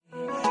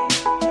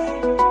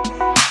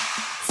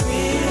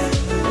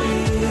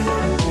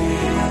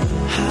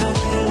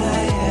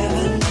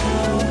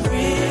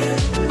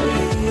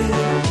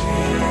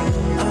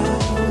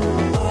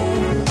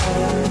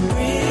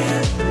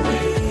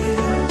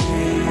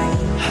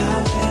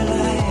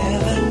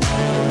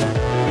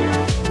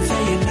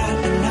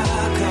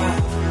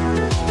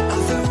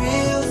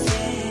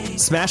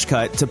smash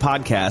cut to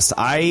podcast.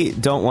 I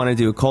don't want to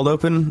do a cold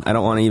open. I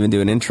don't want to even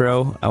do an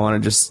intro. I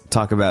want to just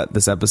talk about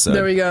this episode.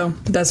 There we go.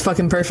 That's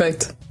fucking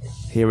perfect.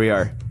 Here we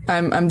are.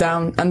 I'm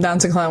down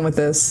to clown with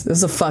this. It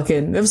was a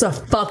fucking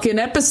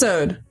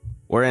episode.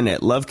 We're in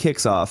it. Love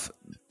kicks off.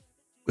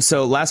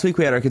 So last week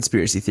we had our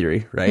conspiracy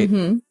theory, right?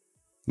 Mm-hmm.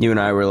 You and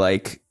I were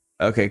like,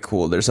 okay,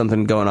 cool. There's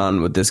something going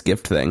on with this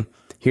gift thing.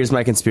 Here's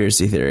my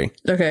conspiracy theory.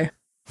 Okay.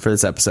 For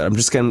this episode, I'm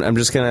just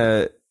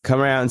gonna come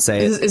around and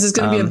say, is this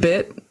gonna be a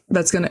bit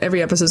that's gonna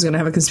every episode's gonna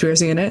have a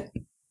conspiracy in it?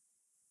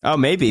 Oh,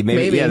 maybe.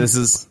 Yeah, this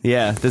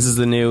is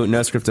the new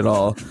No Script at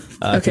All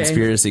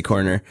conspiracy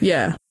corner.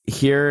 Yeah.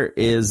 Here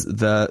is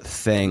the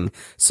thing.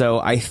 So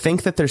I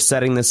think that they're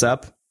setting this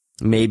up.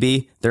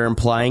 Maybe they're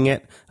implying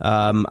it.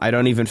 I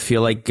don't even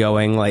feel like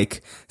going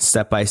like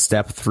step by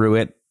step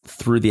through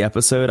the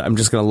episode. I'm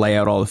just going to lay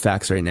out all the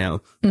facts right now.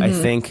 Mm-hmm. I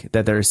think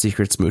that there are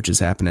secret smooches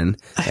happening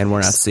and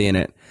we're not seeing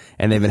it.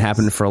 And they've been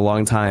happening for a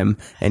long time.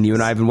 And you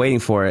and I have been waiting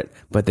for it,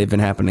 but they've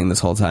been happening this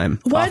whole time.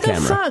 Why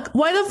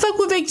the fuck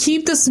would they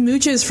keep the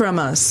smooches from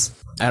us?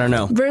 I don't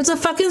know. There's a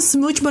fucking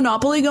smooch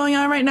monopoly going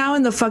on right now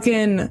in the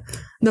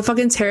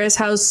fucking Terrace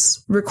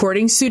House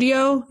recording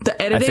studio. The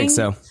editing. I think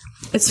so.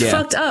 It's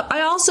fucked up.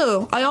 I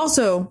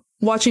also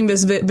watching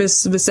this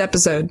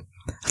episode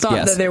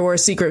thought that there were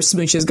secret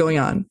smooches going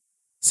on.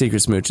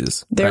 Secret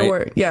smooches. There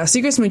were,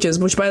 secret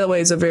smooches, which by the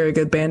way is a very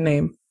good band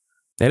name.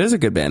 It is a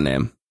good band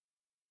name.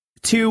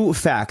 2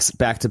 facts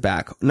back to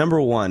back.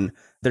 Number 1,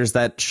 there's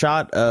that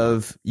shot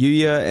of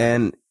Yuya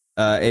and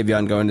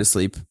Avion going to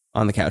sleep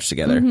on the couch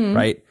together,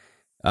 right?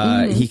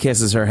 He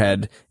kisses her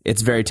head.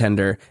 It's very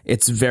tender.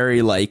 It's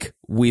very like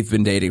we've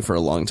been dating for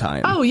a long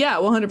time. Oh yeah,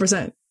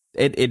 100%.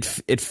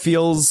 It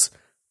feels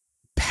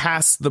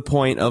past the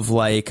point of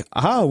like,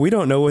 we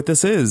don't know what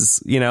this is,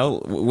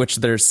 which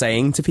they're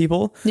saying to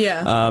people.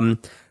 Yeah.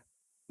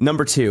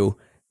 Number 2,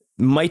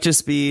 might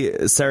just be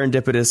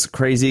serendipitous,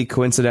 crazy,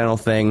 coincidental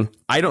thing.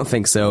 I don't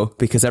think so,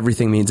 because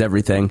everything means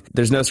everything.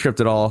 There's no script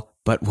at all.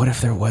 But what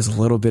if there was a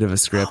little bit of a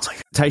script?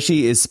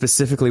 Taishi is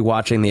specifically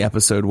watching the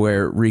episode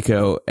where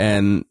Riko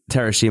and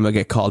Terashima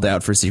get called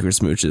out for secret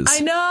smooches.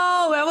 I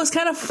know, that was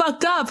kind of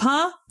fucked up,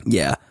 huh?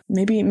 Yeah.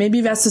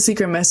 Maybe that's the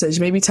secret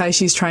message. Maybe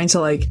Taishi's trying to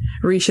like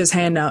reach his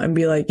hand out and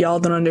be like, y'all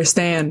don't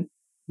understand.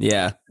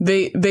 Yeah.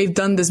 They've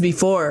done this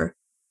before.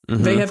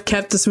 Mm-hmm. They have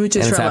kept the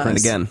smooches from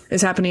us.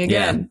 It's happening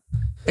again. Yeah.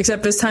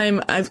 Except this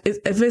time,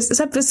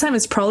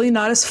 it's probably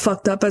not as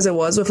fucked up as it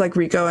was with like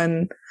Riko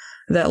and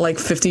that like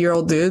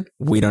 50-year-old dude.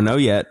 We don't know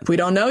yet.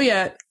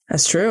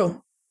 That's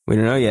true. We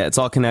don't know yet. It's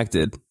all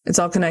connected.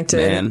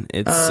 Man,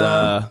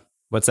 it's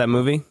what's that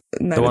movie?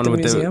 Night the one the with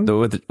Museum?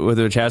 with the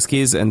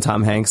Wachowskis and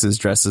Tom Hanks is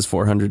dressed as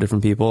 400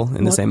 different people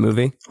in the same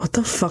movie. What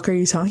the fuck are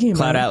you talking about?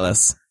 Cloud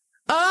Atlas.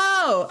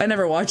 Oh, I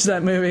never watched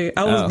that movie.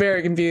 I was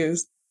very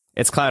confused.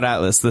 It's Cloud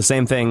Atlas. The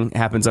same thing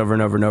happens over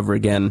and over and over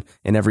again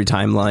in every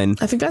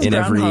timeline. I think that's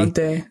Groundhog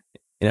Day.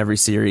 In every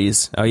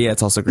series. Oh, yeah,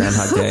 it's also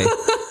Groundhog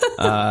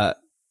Day.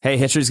 Hey,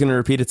 history's going to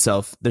repeat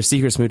itself. There's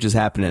secret smooches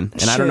happening.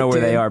 And I don't know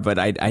where they are, but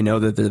I know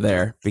that they're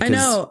there. Because I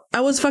know.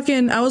 I was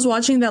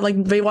watching that,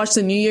 like, they watched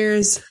the New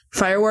Year's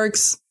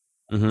fireworks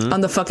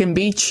on the fucking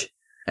beach.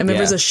 And then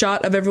there's a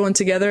shot of everyone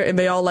together and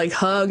they all, like,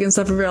 hug and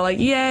stuff. And we're like,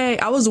 yay.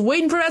 I was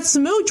waiting for that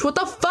smooch. What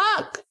the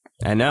fuck?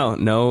 I know.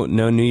 No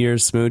New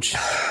Year's smooch.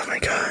 Oh my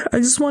God. I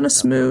just want a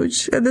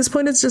smooch. At this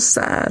point, it's just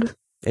sad.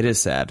 It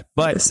is sad.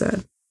 But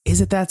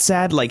is it that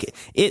sad? Like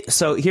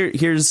so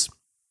here's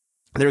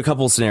there are a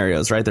couple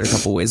scenarios, right? There are a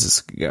couple ways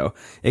this could go.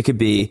 It could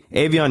be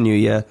Avion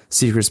Yuya,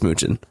 secret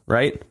smooching,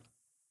 right?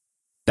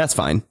 That's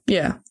fine.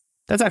 Yeah.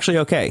 That's actually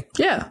okay.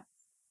 Yeah.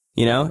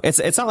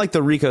 It's not like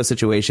the Riko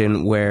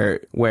situation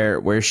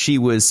where she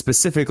was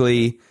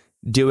specifically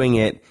doing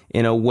it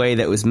in a way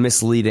that was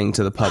misleading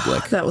to the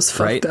public. That was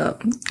fucked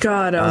up.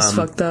 God, that was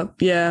fucked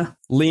up. Yeah.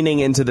 Leaning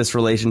into this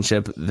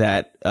relationship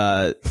that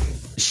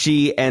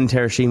she and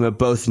Terashima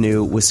both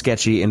knew was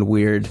sketchy and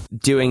weird,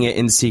 doing it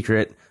in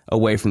secret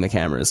away from the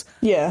cameras.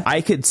 Yeah.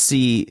 I could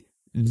see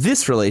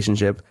this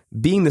relationship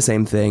being the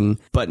same thing,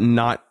 but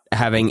not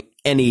having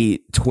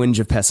any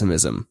twinge of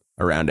pessimism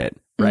around it,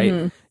 right?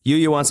 Mm-hmm.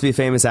 Yuya wants to be a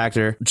famous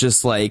actor,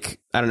 just like,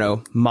 I don't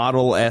know,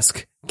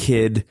 model-esque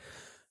kid.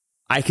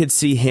 I could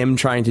see him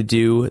trying to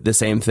do the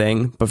same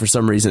thing, but for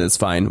some reason it's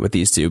fine with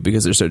these two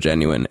because they're so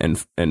genuine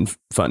and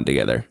fun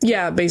together.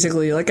 Yeah,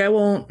 basically. Like,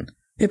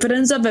 if it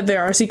ends up that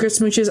there are secret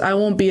smooches, I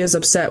won't be as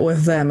upset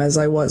with them as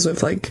I was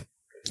with, like,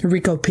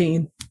 Riko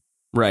Peen.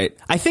 Right.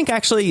 I think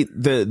actually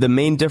the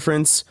main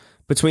difference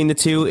between the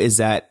two is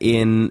that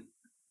in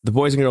the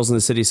Boys and Girls in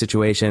the City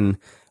situation,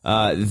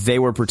 they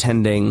were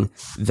pretending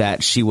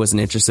that she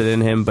wasn't interested in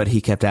him, but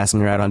he kept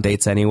asking her out on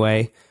dates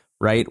anyway.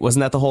 Right? Wasn't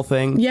that the whole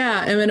thing?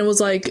 Yeah. And then it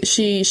was like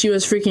she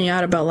was freaking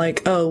out about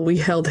like, oh, we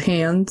held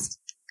hands.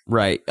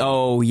 Right.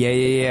 Oh,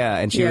 yeah.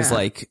 And she was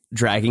like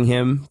dragging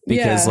him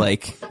because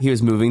like he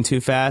was moving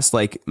too fast.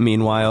 Like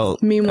meanwhile,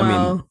 I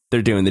mean,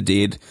 they're doing the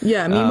deed.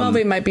 Yeah. Meanwhile,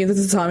 they might be in the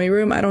tatami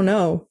room. I don't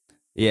know.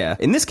 Yeah.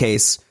 In this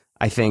case,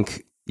 I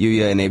think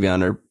Yuya and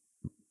Avion are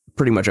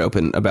pretty much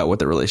open about what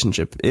their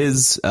relationship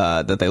is,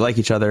 that they like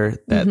each other,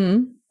 that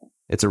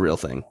It's a real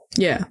thing.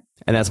 Yeah.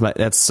 And that's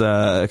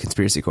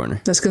Conspiracy Corner.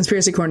 That's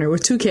Conspiracy Corner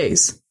with 2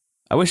 Ks.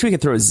 I wish we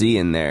could throw a Z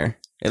in there.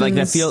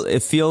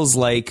 It feels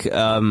like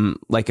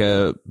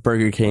a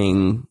Burger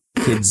King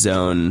Kids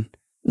Zone.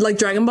 Like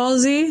Dragon Ball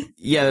Z?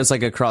 Yeah, there's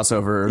like a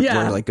crossover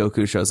where like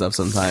Goku shows up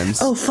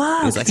sometimes. Oh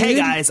fuck. He's like, hey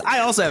guys, I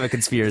also have a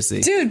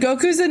conspiracy. Dude,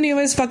 Goku's the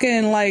newest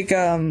fucking like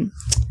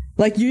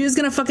Yuya's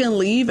gonna fucking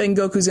leave and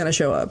Goku's gonna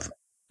show up.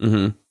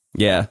 Mm-hmm.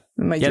 Yeah.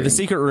 The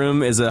secret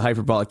room is a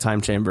hyperbolic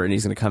time chamber and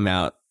he's gonna come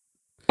out.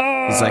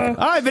 He's like,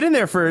 I've been in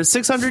there for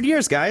 600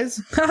 years,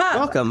 guys.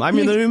 Welcome. I'm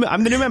the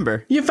new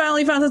member. You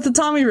finally found out the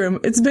Tommy room.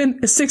 It's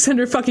been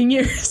 600 fucking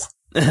years.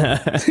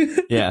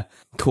 Yeah.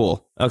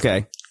 Cool.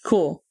 Okay.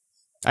 Cool.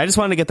 I just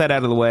wanted to get that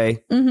out of the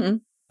way.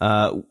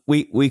 Mm-hmm.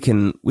 We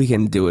can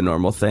do a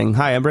normal thing.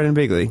 Hi, I'm Brendan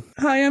Bigley.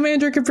 Hi, I'm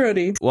Andrew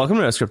Caprodi. Welcome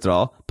to No Script at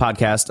All,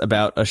 podcast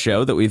about a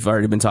show that we've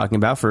already been talking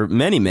about for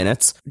many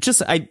minutes.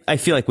 I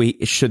feel like we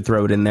should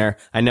throw it in there.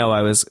 I know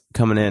I was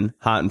coming in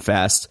hot and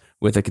fast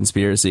with a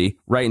conspiracy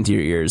right into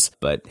your ears,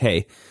 but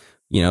hey,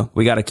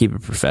 we got to keep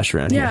it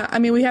professional around here. Yeah, I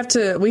mean, we had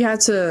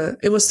to,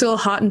 it was still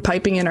hot and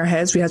piping in our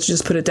heads. We had to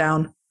just put it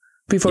down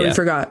before we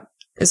forgot.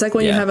 It's like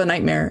when you have a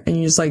nightmare and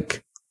you just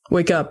like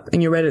wake up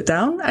and you write it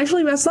down.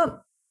 Actually,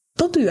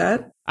 don't do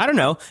that. I don't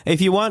know.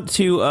 If you want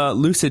to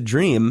lucid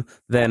dream,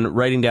 then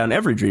writing down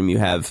every dream you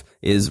have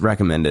is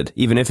recommended,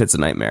 even if it's a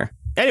nightmare.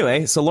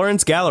 Anyway, so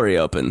Lauren's gallery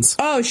opens.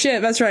 Oh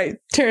shit, that's right.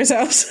 Terrace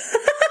House.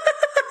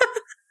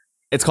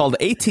 It's called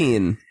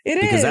 18.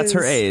 Because that's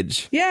her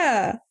age.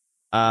 Yeah.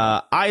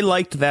 I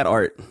liked that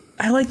art.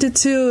 I liked it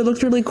too. It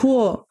looked really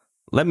cool.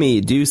 Let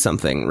me do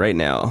something right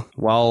now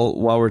while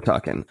we're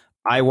talking.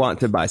 I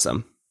want to buy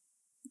some.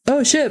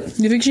 Oh shit.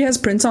 You think she has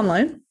prints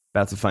online?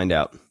 About to find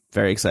out.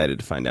 Very excited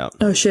to find out.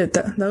 Oh shit,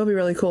 that would be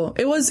really cool.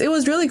 It was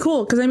really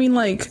cool because I mean,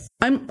 like,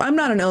 I'm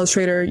not an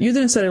illustrator. You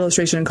didn't study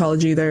illustration in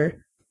college either.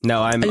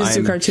 No, I'm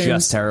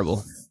just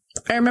terrible.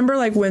 I remember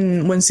like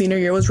when senior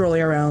year was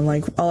rolling around,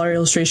 like all our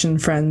illustration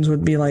friends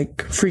would be like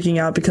freaking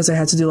out because I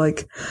had to do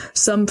like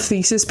some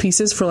thesis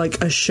pieces for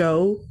like a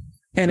show,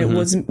 and it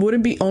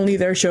wouldn't be only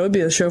their show; it'd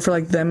be a show for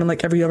like them and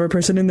like every other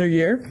person in their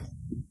year.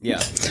 Yeah.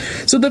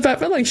 So the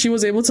fact that like she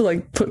was able to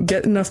like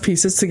get enough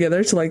pieces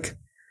together to like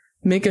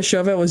make a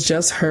show that was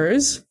just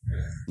hers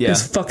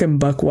is fucking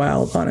buck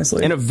wild,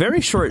 honestly. In a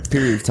very short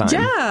period of time.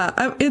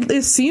 Yeah.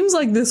 It seems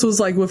like this was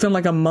like within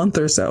like a month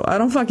or so.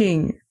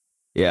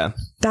 Yeah.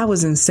 That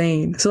was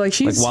insane. So like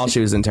she's... Like while she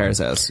was in Terrace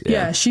House.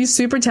 Yeah, she's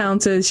super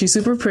talented. She's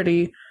super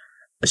pretty.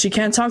 She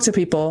can't talk to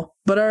people.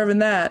 But other than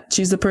that,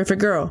 she's the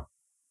perfect girl.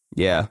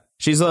 Yeah.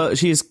 She's a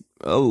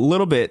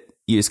little bit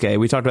Yusuke.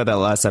 We talked about that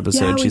last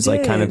episode. Yeah, she's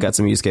like kind of got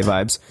some Yusuke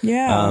vibes.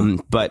 Yeah.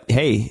 But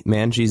hey,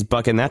 man, she's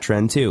bucking that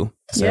trend too.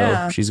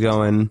 So she's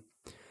going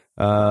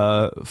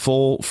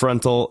full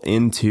frontal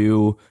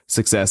into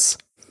success.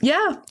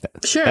 Yeah,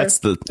 sure. That's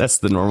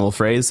the normal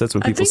phrase. That's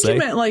what people say. I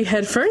think you meant like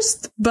head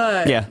first,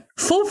 but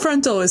full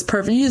frontal is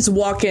perfect. You just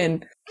walk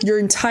in, your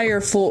entire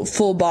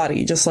full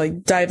body, just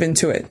like dive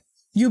into it.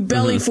 You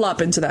belly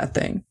flop into that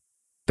thing.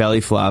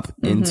 Belly flop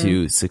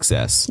into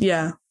success.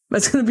 Yeah,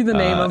 that's going to be the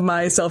name of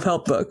my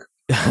self-help book.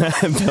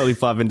 Belly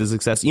flop into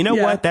success. You know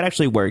what? That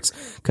actually works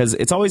because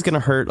it's always going to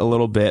hurt a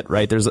little bit,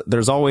 right?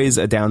 There's always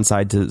a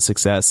downside to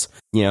success.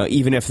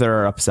 Even if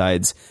there are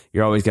upsides,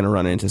 you're always going to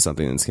run into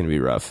something that's going to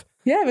be rough.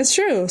 Yeah, it's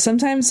true.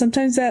 Sometimes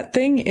that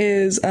thing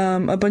is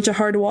a bunch of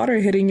hard water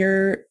hitting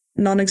your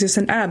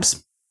non-existent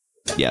abs.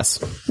 Yes.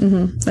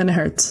 And it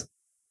hurts.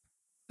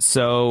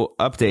 So,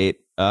 update.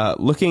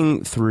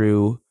 Looking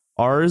through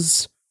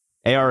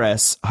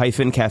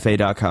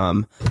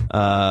ars-cafe.com,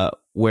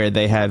 where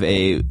they have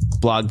a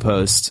blog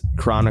post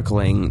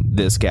chronicling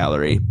this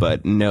gallery,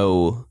 but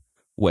no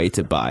way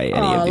to buy any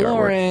of the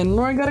artwork.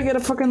 Lauren gotta get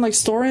a fucking like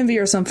store envy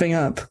or something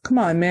up. Come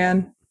on,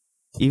 man.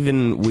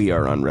 Even we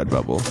are on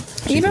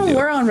Redbubble. Even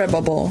we're on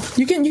Redbubble.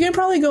 You can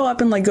probably go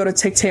up and like go to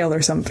TickTale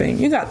or something.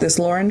 You got this,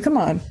 Lauren. Come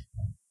on.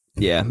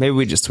 Yeah, maybe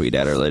we just tweet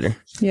at her later.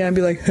 Yeah, and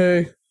be like,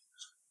 hey,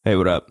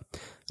 what up?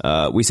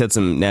 We said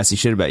some nasty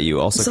shit about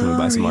you. Also, come and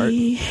buy some art.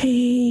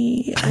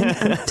 Hey,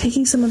 I'm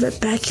taking some of it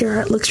back. Your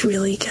art looks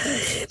really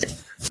good.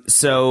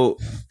 So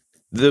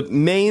the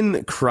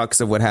main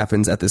crux of what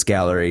happens at this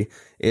gallery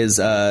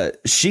is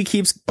she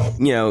keeps,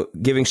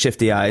 giving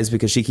shifty eyes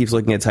because she keeps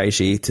looking at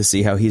Taishi to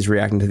see how he's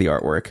reacting to the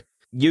artwork.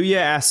 Yuya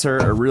asks her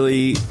a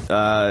really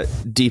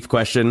deep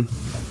question.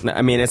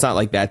 I mean, it's not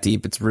like that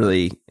deep. It's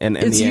really, and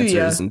the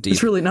answer isn't deep.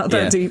 It's really not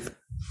that deep.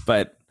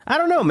 But I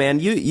don't know, man.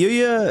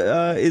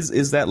 Yuya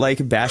is that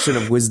like bastion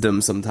of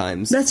wisdom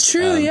sometimes. That's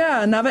true.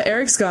 Yeah. Now that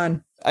Eric's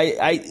gone.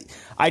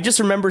 I just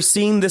remember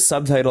seeing this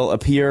subtitle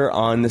appear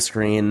on the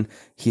screen.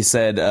 He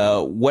said,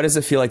 what does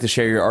it feel like to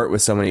share your art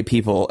with so many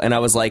people? And I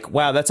was like,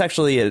 wow, that's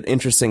actually an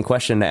interesting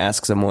question to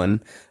ask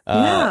someone.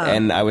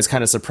 And I was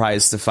kind of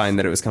surprised to find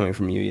that it was coming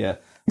from Yuya.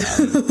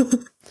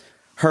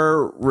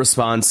 Her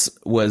response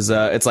was,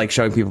 it's like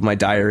showing people my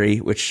diary,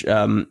 which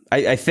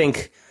I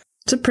think...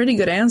 It's a pretty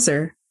good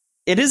answer.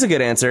 It is a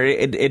good answer.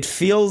 It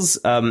feels...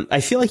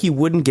 I feel like you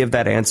wouldn't give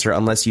that answer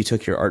unless you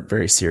took your art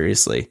very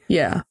seriously.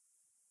 Yeah.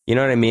 You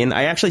know what I mean?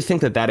 I actually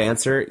think that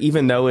answer,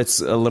 even though it's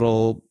a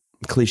little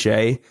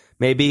cliche,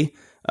 maybe,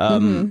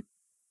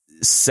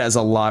 says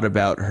a lot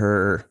about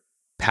her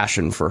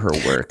passion for her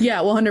work. Yeah,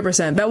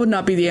 100%. That would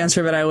not be the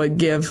answer that I would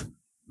give.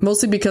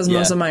 Mostly because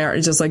most of my art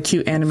is just like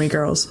cute anime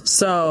girls.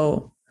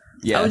 So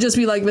I would just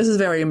be like, this is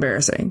very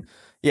embarrassing.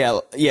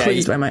 Yeah.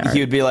 Pleased by my art.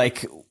 You'd be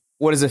like,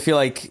 what does it feel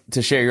like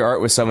to share your art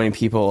with so many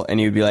people?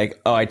 And you'd be like,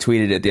 oh, I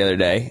tweeted it the other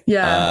day.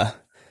 Yeah.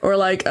 Or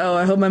like, oh,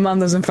 I hope my mom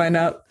doesn't find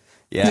out.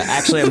 Yeah.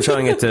 Actually, I'm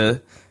showing it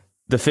to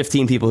the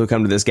 15 people who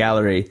come to this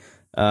gallery.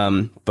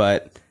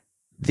 But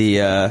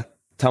the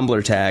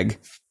Tumblr tag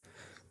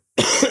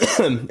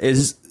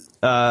is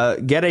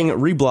getting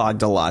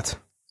reblogged a lot.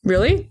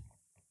 Really?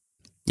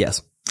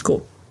 Yes.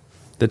 Cool.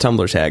 The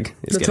Tumblr tag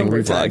is getting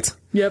Tumblr reblogged. tag.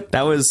 Yep.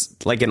 That was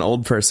like an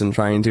old person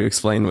trying to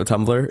explain what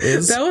Tumblr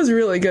is. That was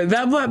really good.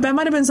 That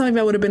might have been something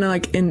that would have been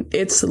like in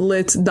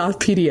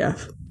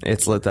itslit.pdf.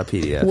 It's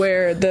lit.pdf.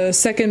 Where the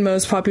second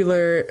most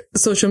popular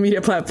social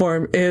media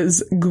platform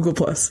is Google+.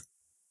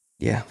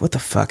 Yeah, what the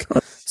fuck?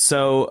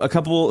 So a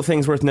couple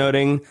things worth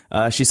noting.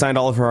 She signed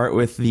all of her art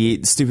with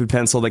the stupid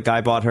pencil that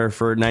Guy bought her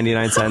for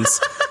 99 cents.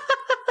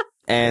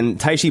 And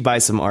Taishi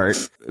buys some art,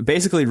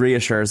 basically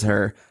reassures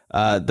her.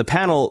 The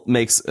panel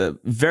makes a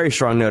very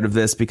strong note of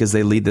this because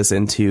they lead this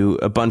into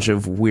a bunch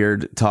of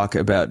weird talk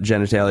about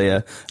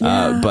genitalia.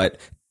 But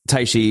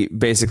Taishi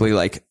basically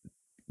like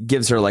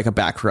gives her like a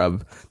back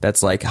rub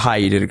that's like, hi,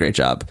 you did a great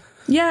job.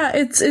 Yeah,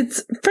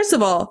 it's first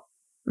of all,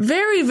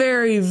 very,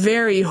 very,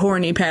 very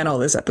horny panel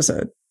this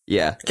episode.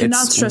 Yeah.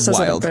 Cannot stress us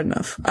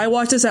enough. I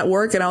watched this at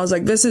work and I was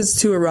like, this is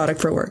too erotic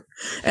for work.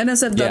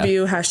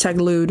 NSFW,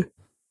 hashtag lewd.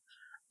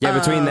 Yeah,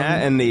 between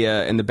that and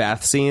the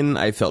bath scene,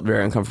 I felt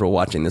very uncomfortable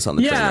watching this on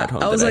the train ride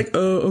home. I was like,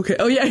 oh, okay.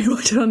 Oh, yeah, you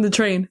watched it on the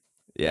train.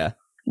 Yeah.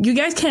 You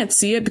guys can't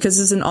see it because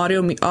it's an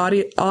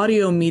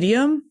audio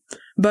medium.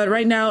 But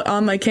right now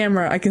on my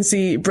camera, I can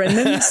see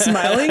Brendan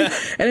smiling.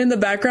 And in the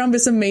background,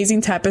 this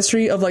amazing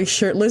tapestry of like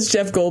shirtless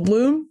Jeff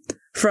Goldblum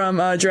from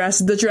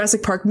the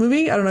Jurassic Park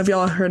movie. I don't know if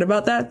y'all heard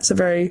about that. It's a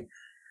very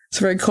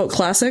cult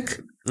classic.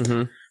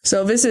 Mm-hmm.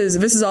 So this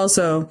is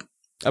also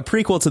a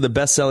prequel to the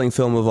best-selling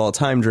film of all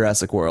time,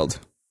 Jurassic World.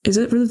 Is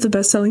it really the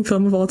best-selling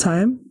film of all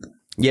time?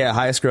 Yeah,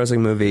 highest-grossing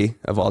movie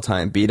of all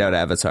time. Beat out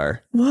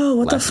Avatar. Whoa,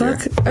 what the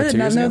fuck? I did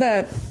not know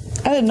that.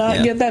 I did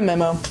not get that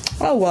memo.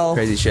 Oh, well.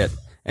 Crazy shit.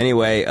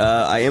 Anyway,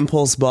 I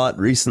impulse bought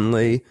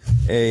recently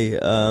a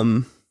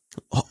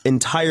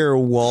entire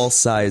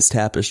wall-size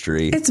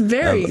tapestry. It's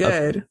very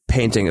good. A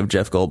painting of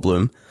Jeff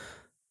Goldblum.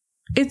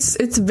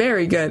 It's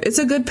very good. It's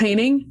a good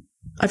painting.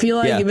 I feel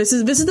like this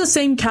is the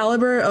same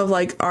caliber of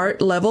like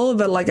art level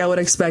that like I would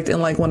expect in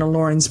like one of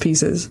Lauren's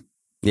pieces.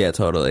 Yeah,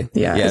 totally.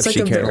 Yeah, if like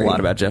she cared a lot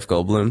about Jeff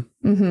Goldblum.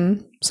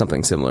 Mm-hmm.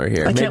 Something similar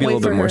here. Maybe a little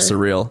bit more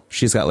surreal.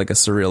 She's got like a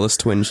surrealist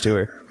twinge to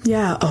her.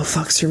 Yeah. Oh,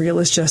 fuck.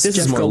 Surrealist just This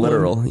Jeff is more Goldblum.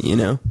 Literal, you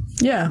know?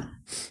 Yeah.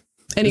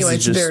 Anyway,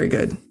 it's very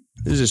good.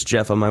 This is just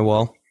Jeff on my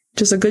wall.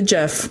 Just a good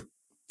Jeff.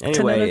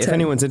 Anyway, if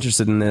anyone's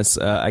interested in this,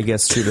 I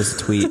guess shoot us a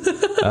tweet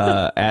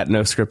at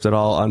No Script at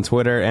All on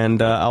Twitter,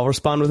 and I'll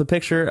respond with a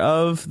picture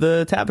of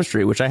the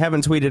tapestry, which I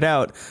haven't tweeted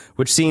out,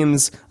 which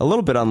seems a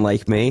little bit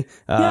unlike me,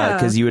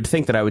 because you would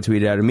think that I would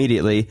tweet it out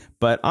immediately,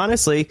 but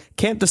honestly,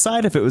 can't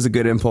decide if it was a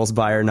good impulse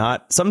buy or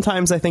not.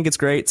 Sometimes I think it's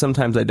great,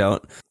 sometimes I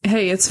don't.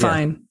 Hey, it's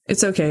fine.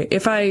 It's okay.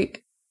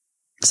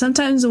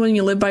 Sometimes when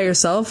you live by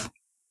yourself,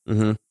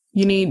 you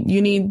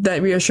need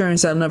that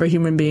reassurance that another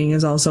human being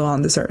is also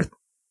on this earth.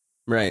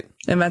 Right.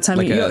 And that time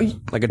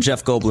like a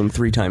Jeff Goldblum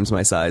 3 times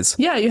my size.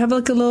 Yeah, you have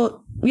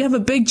a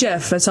big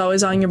Jeff that's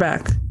always on your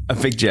back. A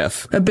big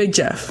Jeff. A big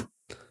Jeff.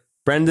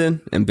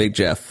 Brendan and Big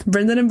Jeff.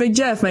 Brendan and Big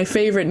Jeff, my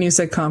favorite new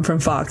sitcom from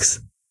Fox.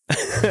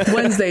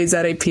 Wednesdays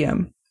at 8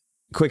 p.m.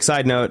 Quick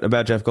side note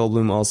about Jeff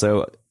Goldblum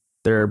also,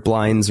 there are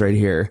blinds right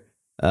here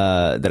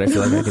that I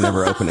feel like I can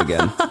never open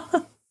again.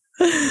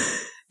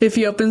 If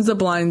he opens the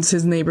blinds,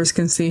 his neighbors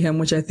can see him,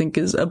 which I think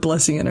is a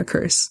blessing and a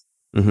curse.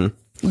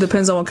 Mm-hmm.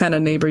 Depends on what kind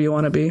of neighbor you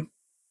want to be.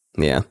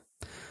 Yeah.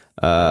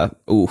 I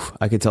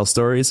could tell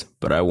stories,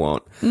 but I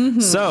won't. Mm-hmm.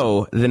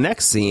 So the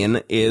next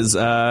scene is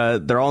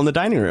they're all in the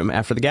dining room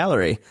after the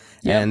gallery.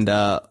 Yep.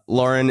 And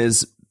Lauren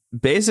is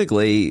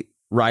basically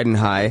riding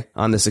high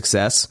on the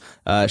success.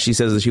 She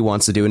says that she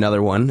wants to do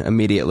another one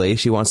immediately.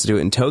 She wants to do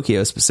it in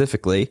Tokyo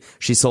specifically.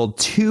 She sold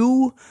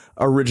 2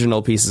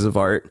 original pieces of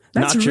art.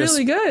 That's not just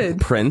really good.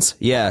 Prints.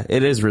 Yeah,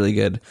 it is really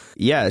good.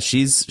 Yeah,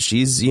 she's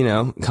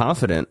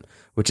confident,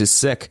 which is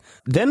sick.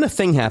 Then the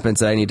thing happens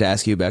that I need to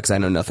ask you about because I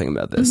know nothing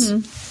about this.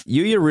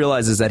 Yuya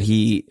realizes that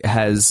he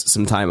has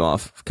some time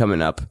off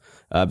coming up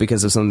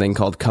because of something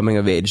called Coming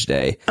of Age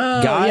Day.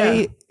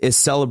 Guy is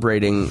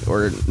celebrating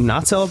or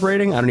not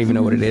celebrating. I don't even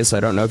know what it is, so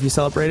I don't know if you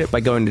celebrate it by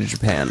going to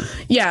Japan.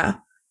 Yeah.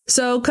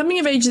 So Coming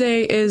of Age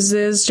Day is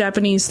this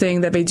Japanese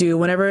thing that they do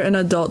whenever an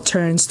adult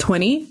turns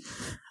 20.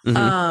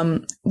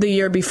 The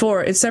year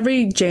before. It's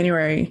every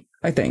January.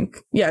 I think.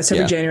 Yeah, it's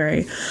every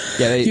January.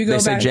 Yeah, they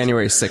say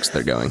January 6th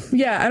they're going.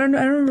 Yeah, I don't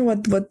remember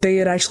what day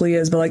it actually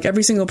is, but like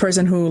every single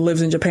person who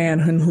lives in Japan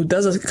and who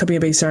does a coming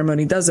of age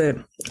ceremony does it.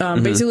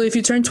 Basically, if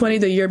you turn 20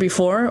 the year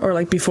before or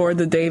like before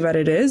the day that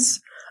it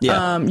is,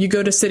 Yeah. You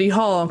go to City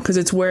Hall because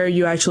it's where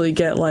you actually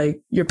get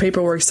like your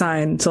paperwork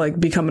signed to like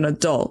become an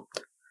adult.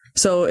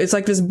 So it's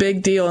like this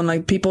big deal, and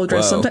like people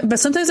dress sometimes, but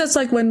sometimes that's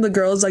like when the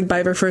girls like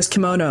buy their first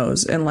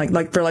kimonos and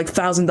like for like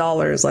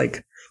 $1,000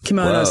 like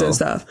kimonos and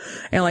stuff,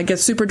 and like get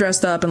super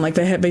dressed up, and like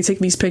they take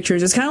these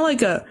pictures. It's kind of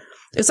like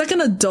it's like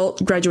an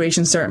adult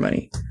graduation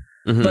ceremony,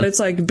 but it's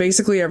like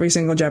basically every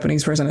single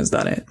Japanese person has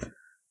done it.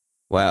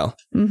 Wow.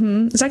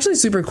 It's actually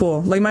super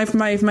cool. Like my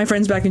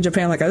friends back in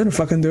Japan, like I didn't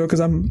fucking do it because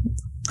I'm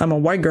a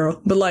white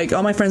girl, but like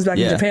all my friends back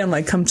in Japan,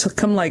 like come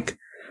like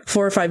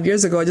 4 or 5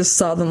 years ago, I just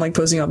saw them like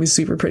posting all these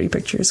super pretty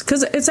pictures,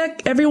 because it's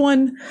like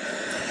everyone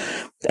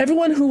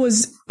who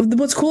was,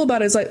 what's cool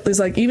about it is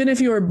like even if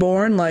you were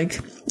born like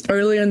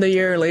earlier in the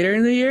year or later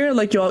in the year,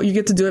 like you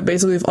get to do it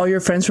basically with all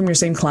your friends from your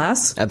same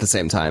class At the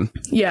same time.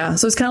 Yeah,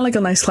 so it's kind of like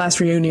a nice class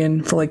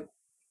reunion for like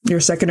your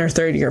second or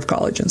third year of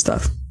college and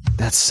stuff.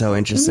 That's so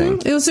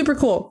interesting. It was super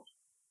cool.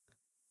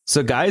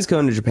 So Guy's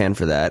going to Japan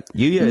for that.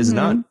 Yuya is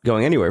not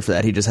going anywhere for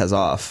that. He just has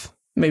off.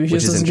 Maybe he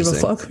just doesn't give a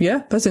fuck.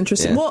 Yeah, that's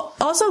interesting. Yeah. Well,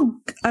 also,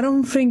 I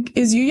don't think,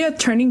 is Yuya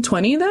turning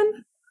 20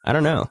 then? I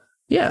don't know.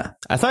 Yeah.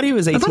 I thought he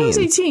was 18. I thought he was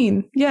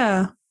 18.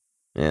 Yeah.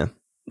 Yeah.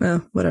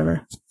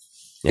 Whatever.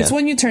 Yeah. It's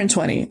when you turn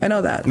 20. I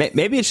know that.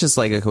 Maybe it's just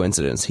like a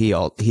coincidence. He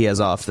has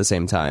off the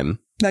same time.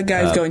 That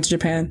guy's going to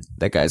Japan.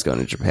 That guy's going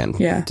to Japan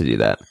to do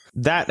that.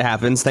 That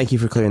happens. Thank you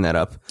for clearing that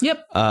up.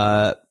 Yep.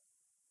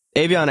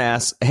 Avion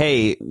asks,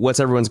 hey, what's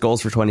everyone's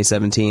goals for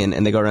 2017?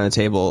 And they go around the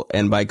table.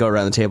 And by go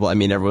around the table, I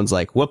mean everyone's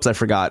like, whoops, I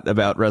forgot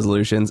about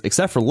resolutions,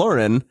 except for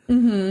Lauren.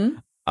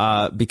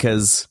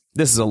 Because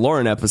this is a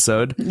Lauren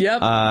episode.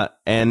 Yep.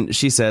 And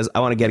she says, I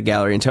want to get a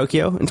gallery in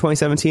Tokyo in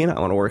 2017. I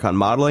want to work on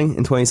modeling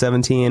in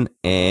 2017.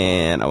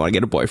 And I want to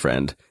get a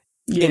boyfriend.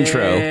 Yeah.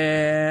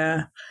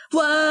 Intro.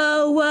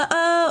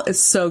 Whoa. It's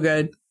so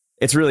good.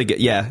 It's really good.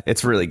 Yeah,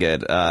 it's really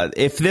good.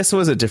 If this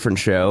was a different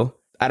show,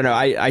 I don't know.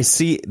 I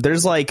see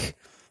there's like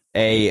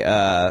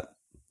a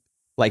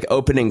like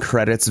opening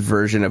credits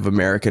version of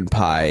American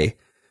Pie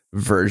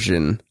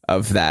version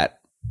of that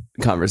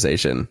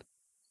conversation.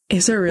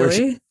 Is there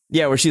really?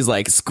 Where she's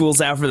like, school's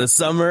out for the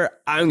summer,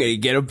 I'm gonna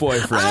get a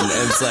boyfriend.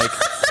 And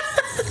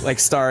it's like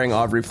starring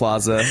Aubrey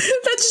Plaza.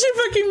 That's what she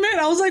fucking meant.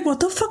 I was like, what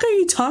the fuck are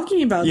you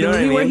talking about? You know the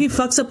movie what I mean? Where he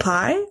fucks a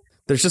pie?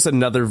 There's just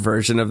another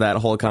version of that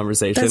whole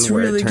conversation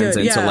where really it turns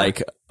good. into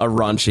like a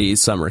raunchy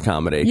summer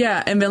comedy.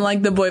 Yeah, and then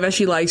like the boy that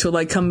she likes would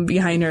like come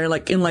behind her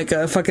like in like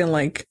a fucking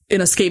like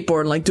in a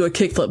skateboard and like do a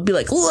kickflip, be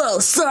like, whoa,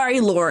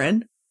 sorry,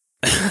 Lauren.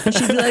 And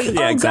she'd be like,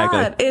 oh exactly.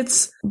 God,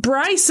 it's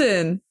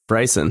Bryson.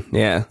 Bryson,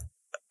 yeah.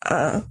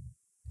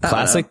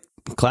 Classic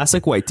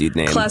white dude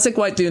name. Classic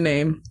white dude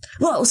name.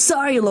 Whoa,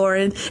 sorry,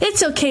 Lauren.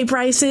 It's okay,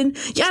 Bryson.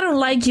 I don't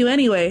like you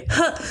anyway.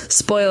 Huh.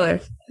 Spoiler.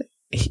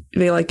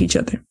 They like each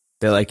other.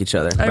 They like each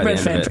other. I read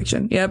fan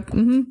fiction. Yep.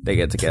 They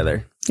get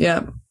together.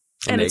 Yep.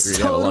 And they agree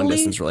to have a long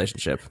distance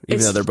relationship,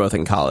 even though they're both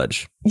in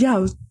college.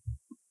 Yeah.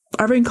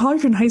 Are they in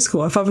college or in high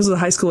school? I thought it was a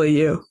high school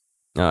AU.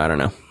 Oh, I don't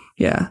know.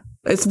 Yeah.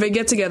 They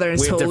get together and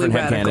it's totally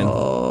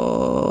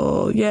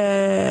radical.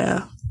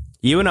 Yeah.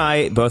 You and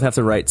I both have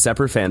to write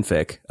separate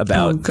fanfic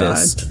about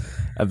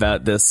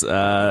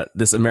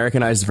this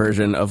Americanized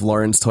version of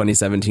Lauren's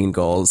 2017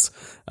 goals.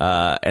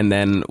 And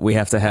then we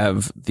have to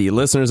have the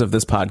listeners of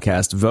this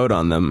podcast vote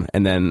on them.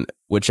 And then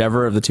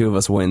whichever of the two of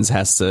us wins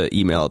has to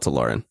email it to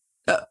Lauren.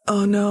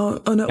 Oh no.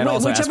 And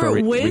also whichever ask her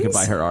wins, we can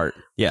buy her art.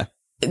 Yeah.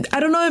 I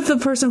don't know if the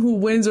person who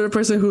wins or the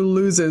person who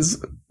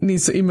loses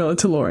needs to email it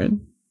to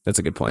Lauren. That's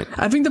a good point.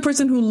 I think the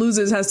person who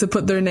loses has to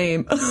put their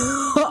name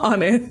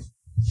on it.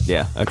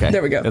 Yeah. Okay.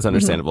 There we go. That's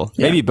understandable.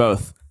 Yeah. Maybe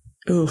both.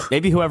 Ooh.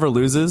 Maybe whoever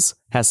loses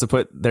has to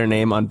put their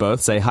name on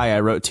both. Say, hi,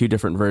 I wrote 2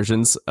 different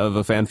versions of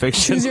a fan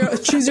fiction.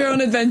 Choose your own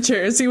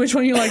adventure. See which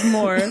one you like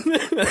more.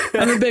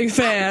 I'm a big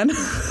fan. So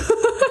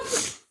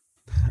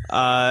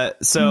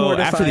Mortifying.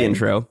 After the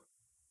intro,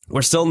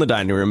 we're still in the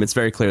dining room. It's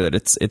very clear that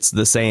it's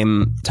the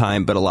same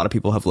time, but a lot of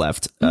people have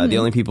left. The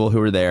only people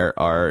who are there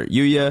are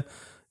Yuya,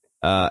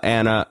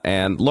 Anna,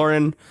 and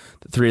Lauren.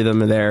 The 3 of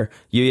them are there.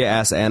 Yuya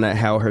asks Anna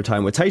how her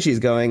time with Taishi is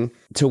going,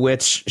 to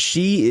which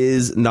she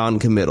is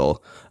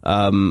non-committal.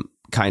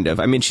 Kind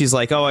of. I mean, she's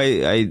like, oh, I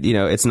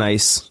it's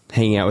nice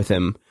hanging out with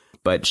him,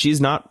 but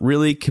she's not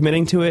really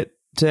committing to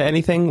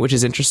anything, which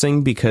is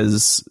interesting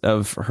because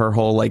of her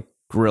whole like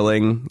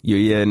grilling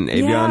Yuya and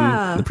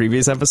Avion in the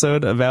previous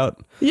episode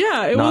about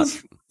it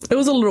was a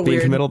little being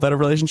weird. committal about a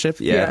relationship.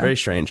 Yeah, very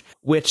strange.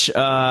 Which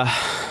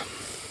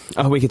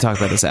we could talk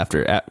about this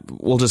after.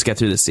 We'll just get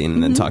through this scene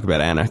and then talk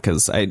about Anna,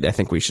 because I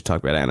think we should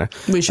talk about Anna.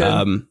 We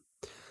should.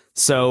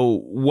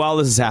 So while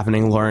this is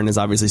happening, Lauren is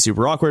obviously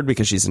super awkward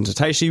because she's into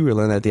Taishi. We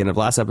learned that at the end of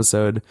last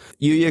episode.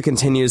 Yuya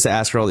continues to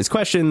ask her all these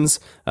questions,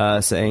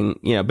 saying,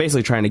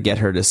 basically trying to get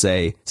her to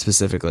say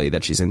specifically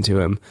that she's into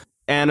him.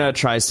 Anna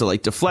tries to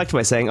like deflect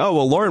by saying, oh,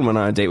 well, Lauren went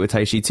on a date with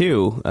Taishi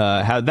too.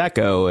 How'd that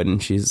go?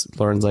 And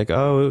Lauren's like,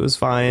 oh, it was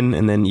fine.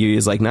 And then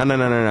Yuya's like, no,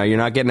 you're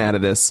not getting out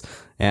of this,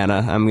 Anna.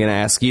 I'm going to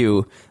ask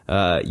you.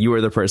 You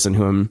are the person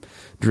who I'm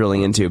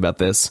drilling into about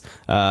this.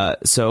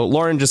 So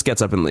Lauren just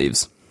gets up and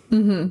leaves.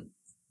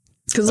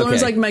 Because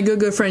Lauren's like, my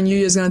good friend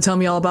Yuya is going to tell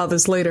me all about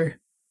this later.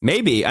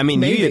 Maybe. I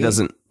mean, Yuya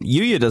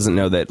doesn't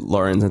know that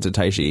Lauren's into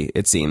Taishi,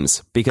 it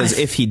seems. Because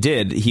if he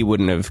did, he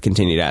wouldn't have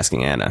continued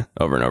asking Anna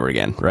over and over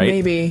again, right?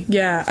 Maybe.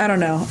 Yeah, I don't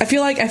know. I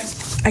feel like,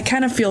 I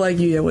kind of feel like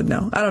Yuya would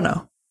know. I don't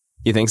know.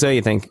 You think so?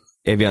 You think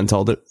Avion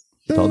told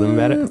him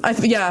about it? I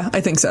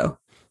think so.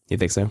 You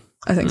think so?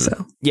 I think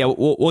so. Yeah,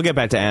 we'll get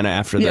back to Anna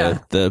after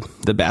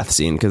the bath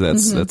scene,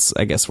 because that's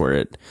I guess where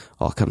it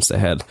all comes to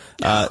head.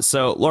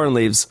 So Lauren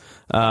leaves,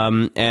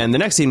 and the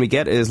next scene we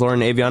get is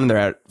Lauren and Avion, and they're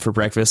out for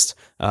breakfast.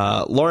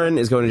 Lauren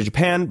is going to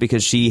Japan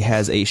because she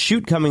has a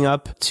shoot coming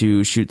up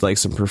to shoot like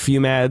some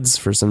perfume ads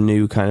for some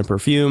new kind of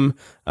perfume,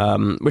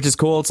 which is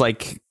cool. It's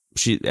like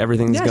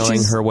everything's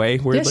going her way.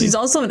 Weirdly. Yeah, she's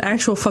also an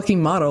actual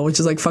fucking model, which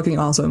is like fucking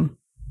awesome.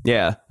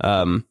 Yeah.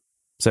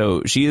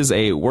 So she is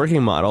a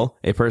working model,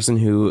 a person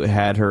who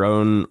had her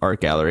own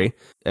art gallery.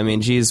 I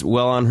mean, she's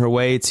well on her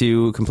way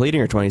to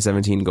completing her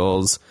 2017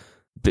 goals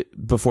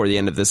before the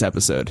end of this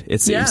episode,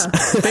 it seems.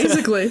 Yeah,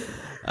 basically.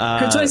 Her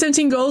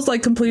 2017 goals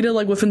like completed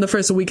like within the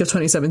first week of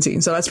 2017.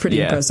 So that's pretty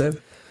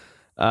impressive.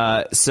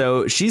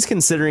 So she's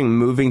considering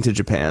moving to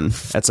Japan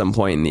at some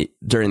point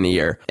during the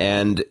year.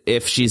 And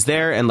if she's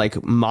there and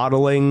like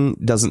modeling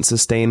doesn't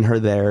sustain her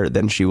there,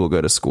 then she will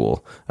go to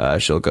school.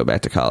 She'll go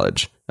back to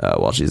college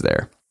while she's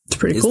there. It's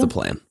pretty cool. Is the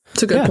plan.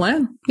 It's a good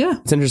plan. Yeah.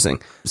 It's interesting.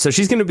 So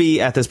she's going to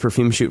be at this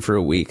perfume shoot for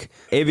a week.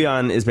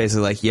 Avion is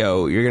basically like,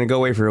 yo, you're going to go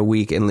away for a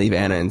week and leave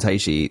Anna and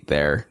Taishi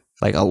there.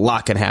 Like a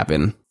lot can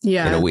happen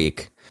in a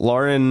week.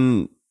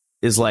 Lauren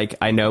is like,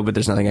 I know, but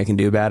there's nothing I can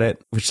do about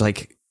it. Which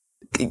like,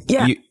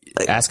 you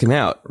ask him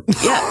out.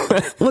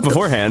 Yeah.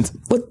 Beforehand.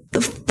 What the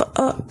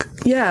fuck?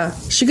 Yeah.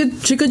 She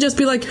could just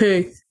be like,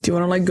 hey, do you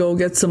want to like go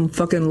get some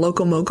fucking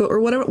Loco Moco or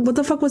whatever? What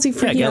the fuck was he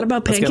freaking out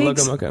about? Pancakes?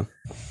 Let's get Loco Moco.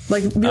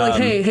 Like, be like,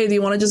 hey, do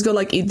you want to just go,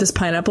 like, eat this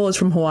pineapple? It's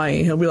from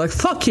Hawaii. He'll be like,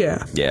 fuck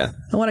yeah. Yeah.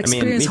 I want to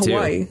experience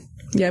Hawaii.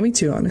 Yeah, me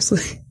too,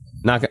 honestly.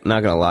 Not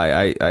gonna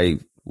lie. I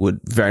would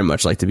very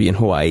much like to be in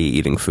Hawaii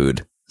eating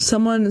food.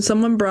 Someone went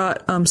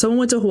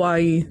to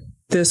Hawaii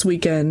this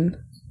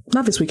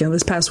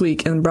past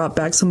week, and brought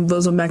back some of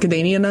those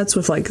macadamia nuts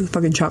with, like,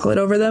 fucking chocolate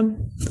over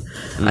them.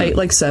 I ate,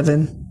 like,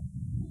 7.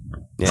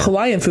 Yeah.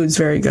 Hawaiian food's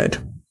very good.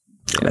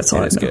 Yeah, that's all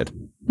I know. It's good.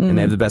 And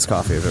they have the best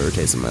coffee I've ever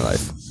tasted in my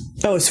life.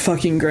 Oh, it's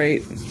fucking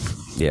great.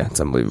 Yeah, it's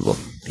unbelievable.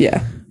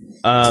 Yeah.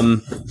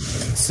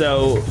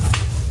 So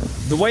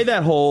the way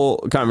that whole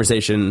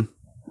conversation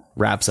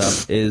wraps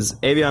up is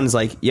Avion's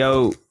like,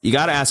 yo, you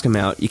got to ask him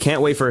out. You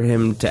can't wait for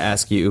him to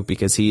ask you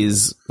because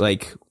he's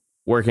like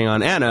working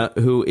on Anna,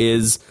 who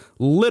is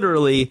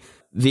literally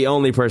the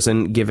only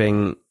person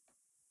giving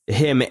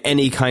him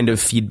any kind of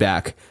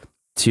feedback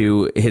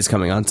to his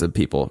coming on to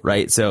people,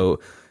 right? So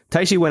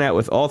Taishi went out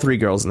with all 3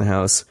 girls in the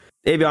house.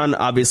 Avion,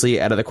 obviously,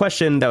 out of the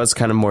question. That was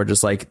kind of more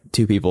just like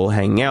 2 people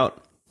hanging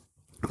out.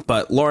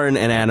 But Lauren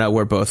and Anna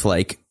were both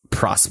like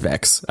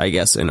prospects, I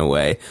guess, in a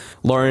way.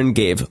 Lauren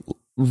gave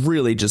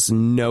really just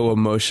no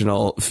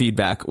emotional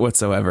feedback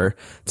whatsoever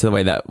to the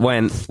way that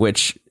went,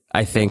 which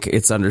I think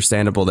it's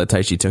understandable that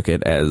Taishi took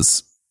it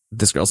as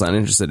this girl's not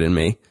interested in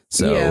me.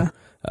 So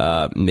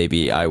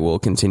maybe I will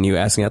continue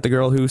asking out the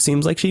girl who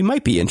seems like she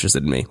might be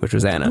interested in me, which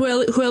was Anna.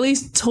 Who at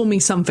least told me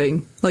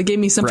something, like gave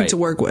me something to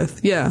work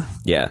with. Yeah.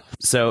 Yeah.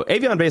 So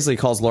Avion basically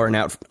calls Lauren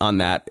out on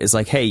that. Is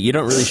like, hey, you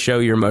don't really show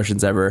your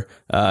emotions ever.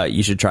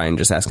 You should try and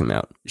just ask him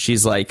out.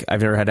 She's like,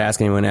 I've never had to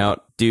ask anyone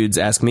out. Dudes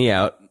ask me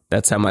out.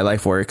 That's how my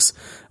life works.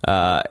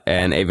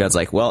 And Avion's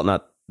like, well,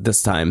 not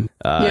this time.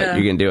 You're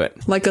going to do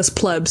it. Like us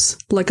plebs.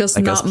 Like us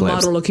not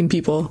model looking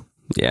people.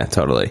 Yeah,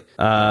 totally.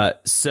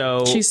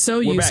 So she's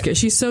so Yusuke.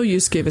 She's so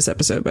Yusuke this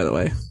episode, by the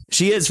way.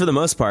 She is for the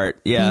most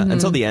part. Yeah,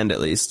 until the end at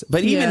least.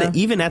 But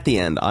even at the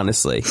end,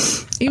 honestly,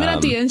 even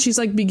at the end, she's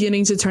like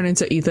beginning to turn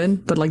into Ethan,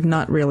 but like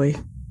not really.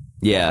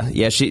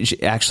 Yeah.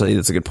 She actually,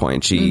 that's a good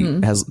point. She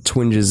has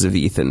twinges of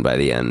Ethan by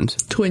the end.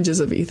 Twinges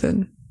of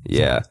Ethan.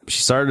 Yeah,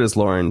 she started as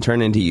Lauren,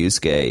 turned into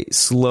Yusuke,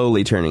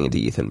 slowly turning into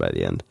Ethan by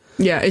the end.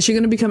 Yeah, is she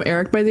going to become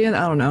Eric by the end?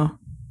 I don't know.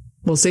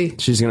 We'll see.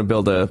 She's going to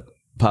build a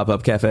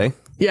pop-up cafe.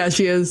 Yeah,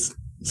 she is.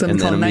 And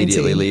then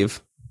immediately leave.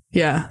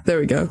 Yeah, there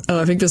we go.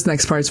 Oh, I think this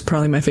next part's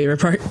probably my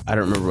favorite part. I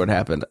don't remember what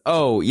happened.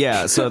 Oh,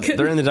 yeah. So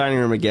they're in the dining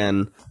room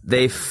again.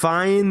 They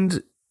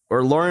find,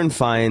 or Lauren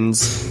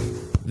finds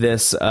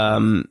this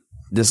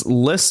this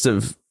list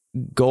of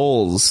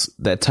goals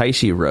that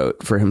Taishi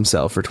wrote for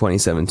himself for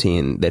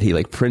 2017 that he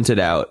like printed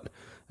out,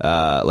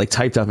 like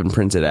typed up and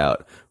printed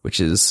out, which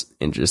is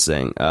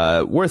interesting.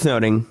 Worth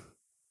noting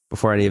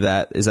before any of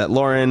that is that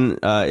Lauren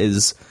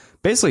is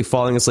basically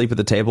falling asleep at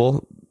the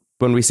table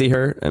when we see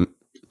her,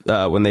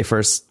 when they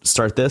first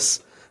start this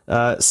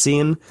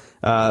scene.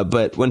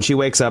 But when she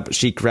wakes up,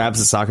 she grabs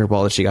the soccer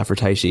ball that she got for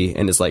Taishi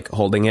and is like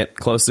holding it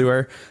close to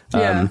her.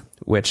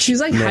 Which she's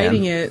like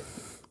hiding it.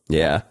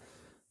 Yeah.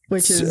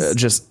 Which is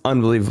just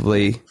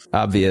unbelievably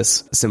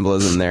obvious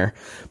symbolism there.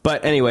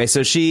 But anyway,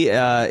 so she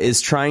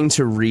is trying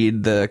to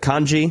read the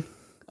kanji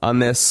on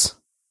this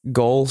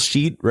goal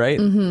sheet, right?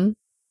 Mm-hmm.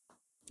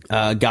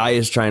 Guy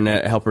is trying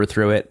to help her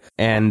through it,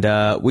 and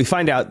we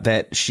find out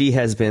that she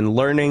has been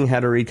learning how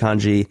to read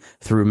kanji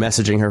through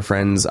messaging her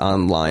friends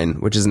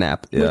online, which is an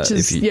app. Which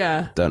is, if you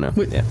don't know.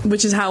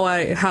 Which is how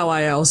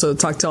I also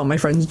talk to all my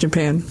friends in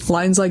Japan.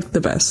 Line's like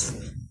the best.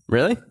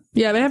 Really?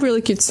 Yeah, they have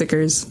really cute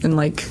stickers and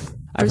like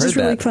they're just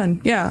really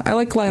fun. Yeah, I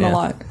like Line a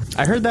lot.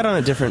 I heard that on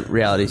a different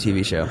reality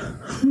TV show.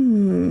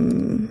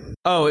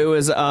 Oh, it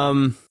was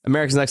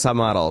America's Next Top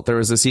Model. There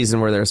was a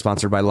season where they were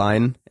sponsored by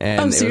Line.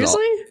 And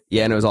seriously?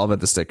 And it was all about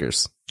the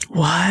stickers.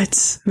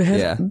 What? They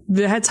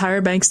had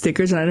Tyra Banks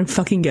stickers and I didn't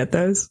fucking get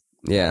those.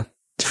 Yeah.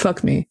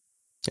 Fuck me.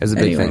 It was a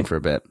big thing for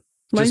a bit.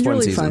 Line's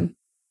really fun.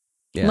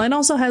 Yeah. Line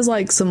also has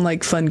like some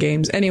like fun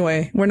games.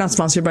 Anyway, we're not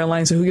sponsored by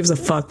Line, so who gives a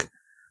fuck?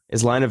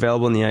 Is Line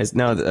available in the United States?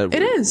 No,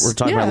 it is. We're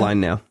talking about Line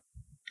now.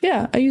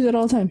 Yeah, I use it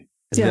all the time.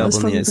 It's available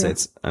in the United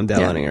States. I'm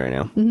downloading it right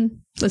now.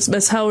 Mm-hmm.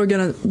 That's how we're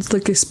gonna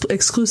like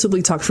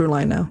exclusively talk through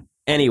Line now.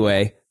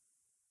 Anyway,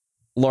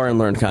 Lauren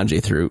learned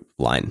kanji through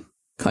Line.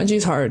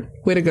 Kanji's hard.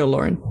 Way to go,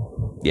 Lauren.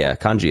 Yeah,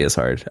 kanji is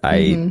hard.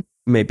 I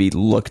maybe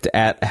looked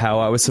at how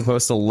I was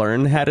supposed to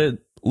learn how to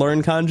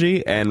learn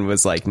kanji and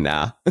was like,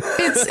 nah.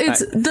 It's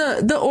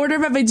the order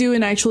that they do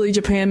in actually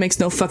Japan makes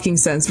no fucking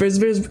sense.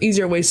 There's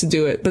easier ways to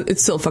do it, but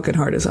it's still fucking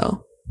hard as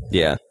hell.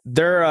 Yeah,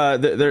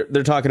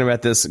 they're talking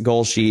about this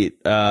goal sheet,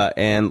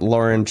 and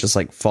Lauren just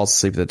like falls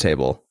asleep at the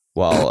table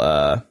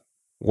while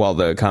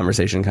the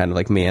conversation kind of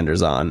like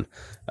meanders on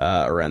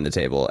around the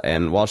table,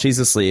 and while she's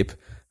asleep,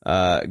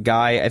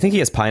 Guy, I think he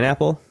has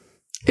pineapple.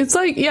 It's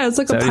like a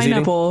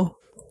pineapple.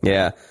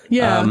 Yeah.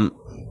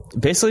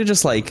 Basically,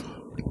 just like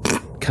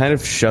kind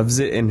of shoves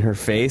it in her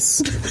face.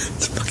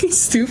 It's fucking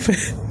stupid.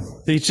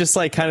 He just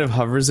like kind of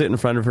hovers it in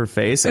front of her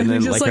face, and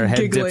then like her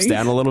head dips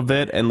down a little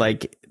bit, and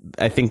like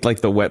I think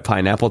like the wet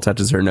pineapple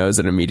touches her nose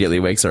and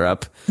immediately wakes her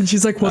up. And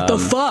she's like, "What the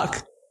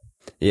fuck?"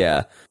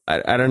 Yeah,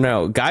 I don't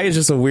know. Guy is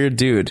just a weird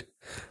dude.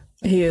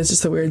 He is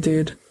just a weird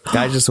dude.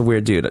 Guy's just a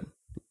weird dude.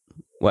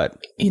 What?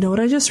 You know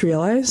what I just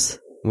realized?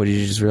 What did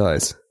you just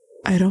realize?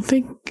 I don't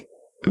think,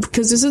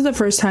 because this is the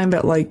first time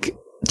that like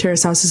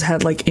Terrace House has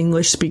had like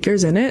English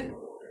speakers in it.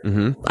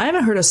 Mm-hmm. I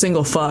haven't heard a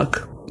single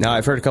fuck. No,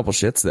 I've heard a couple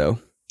shits though.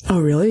 Oh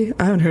really?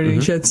 I haven't heard any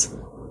shits.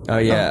 Oh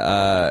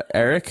yeah,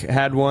 Eric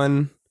had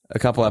one a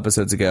couple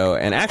episodes ago,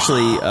 and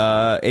actually,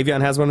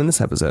 Avion has one in this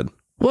episode.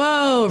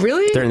 Whoa,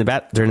 really? During the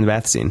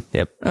bath scene.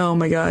 Yep. Oh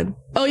my god.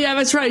 Oh yeah,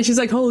 that's right. She's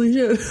like, holy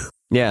shit.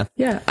 Yeah.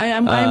 Yeah.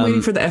 I'm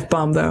waiting for the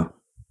F-bomb though.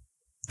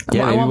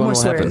 I want more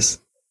swears.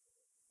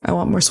 I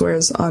want more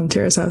swears on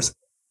Terrace House.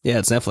 Yeah,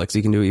 it's Netflix.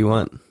 You can do what you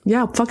want.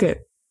 Yeah, fuck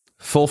it.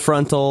 Full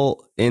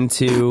frontal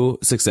into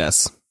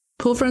success.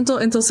 Full frontal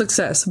into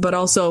success, but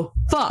also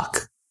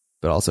fuck.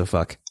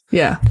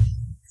 Yeah.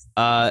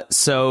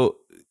 So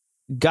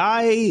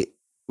Guy,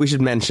 we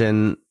should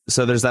mention,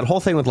 so there's that whole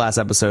thing with last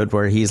episode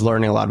where he's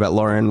learning a lot about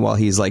Lauren while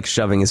he's like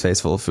shoving his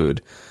face full of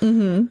food.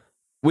 Mm-hmm.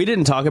 We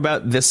didn't talk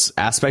about this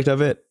aspect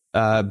of it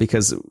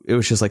because it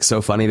was just like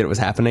so funny that it was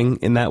happening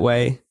in that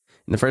way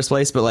in the first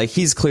place. But like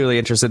he's clearly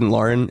interested in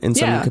Lauren in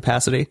some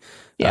capacity.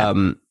 Yeah.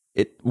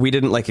 We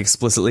didn't like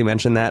explicitly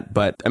mention that,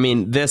 but I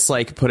mean, this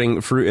like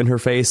putting fruit in her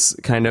face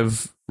kind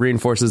of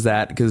reinforces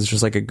that because it's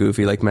just like a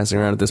goofy like messing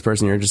around with this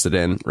person you're interested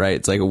in, right?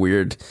 It's like a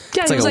weird,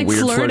 it's like a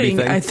weird flirting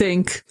thing. I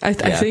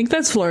think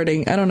that's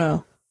flirting. I don't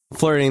know,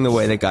 flirting the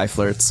way that Guy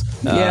flirts.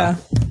 Yeah.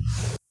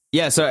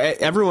 So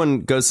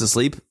everyone goes to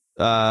sleep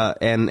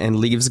and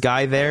leaves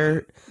Guy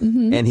there.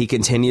 Mm-hmm. And he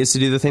continues to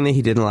do the thing that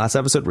he did in the last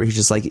episode where he's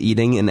just like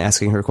eating and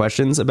asking her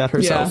questions about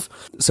herself.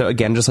 Yeah. So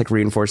again, just like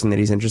reinforcing that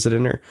he's interested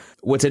in her.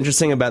 What's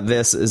interesting about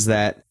this is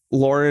that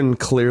Lauren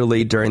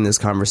clearly during this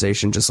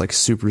conversation just like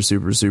super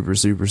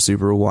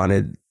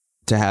wanted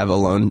to have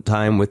alone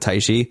time with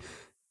Taishi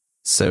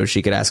so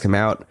she could ask him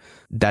out.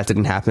 That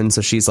didn't happen. So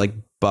she's like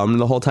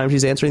bummed the whole time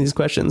she's answering these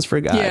questions for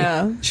Guy.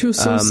 Yeah, she was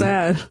so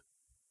sad.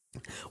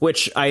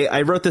 Which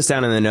I wrote this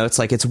down in the notes.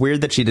 Like, it's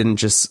weird that she didn't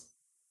just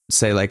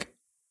say like,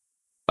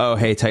 oh,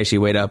 hey, Taishi,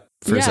 wait up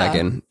for a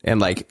second and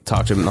like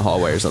talk to him in the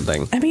hallway or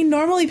something. I mean,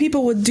 normally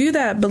people would do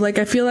that, but like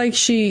I feel like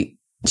she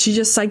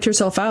just psyched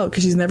herself out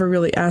because she's never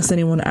really asked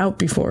anyone out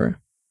before.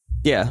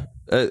 Yeah,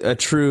 a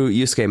true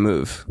Yusuke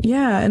move.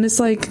 Yeah, and it's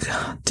like,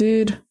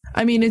 dude,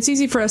 I mean, it's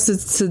easy for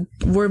us to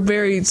we're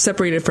very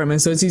separated from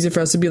it, so it's easy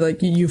for us to be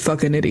like, you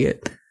fucking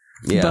idiot.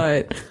 Yeah.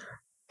 But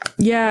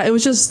yeah, it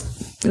was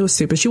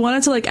stupid. She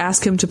wanted to like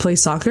ask him to play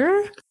soccer.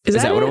 Is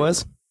that what it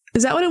was?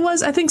 Is that what it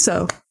was? I think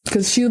so.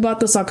 Because she bought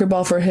the soccer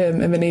ball for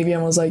him, and then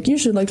Avion was like, you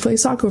should like play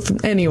soccer with him.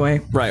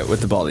 Anyway. Right, with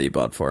the ball that you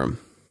bought for him.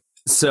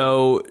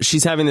 So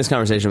she's having this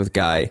conversation with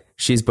Guy.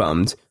 She's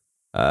bummed.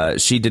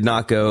 She did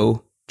not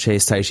go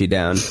chase Taishi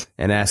down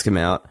and ask him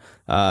out.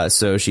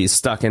 So she's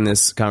stuck in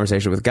this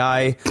conversation with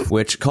Guy,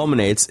 which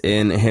culminates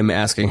in him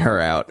asking her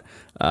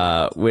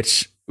out,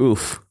 which,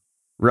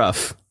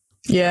 rough.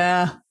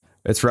 Yeah.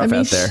 It's rough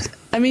out there.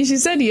 She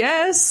said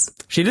yes.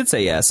 She did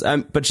say yes,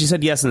 but she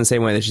said yes in the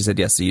same way that she said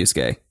yes to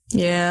Yusuke.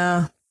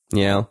 Yeah.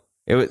 You know,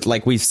 it was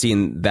like we've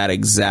seen that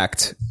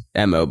exact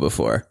MO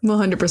before.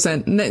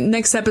 100%.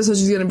 Next episode,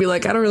 she's going to be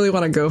like, I don't really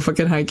want to go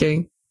fucking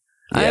hiking.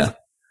 Yeah.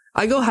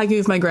 I go hiking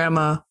with my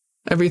grandma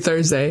every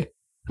Thursday.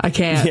 I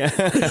can't. Yeah.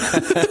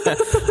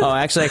 Oh,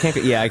 actually, I can't.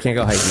 I can't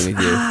go hiking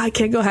with you. I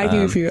can't go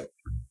hiking with you.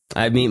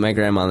 I meet my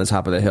grandma on the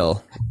top of the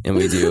hill, and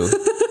we do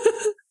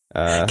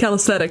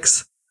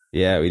calisthenics.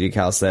 Yeah, we do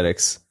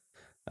calisthenics.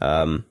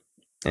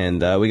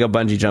 And we go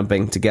bungee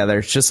jumping together.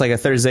 It's just like a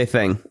Thursday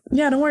thing.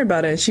 Yeah, don't worry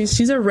about it.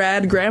 She's a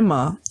rad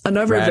grandma.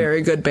 Another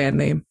very good band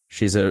name.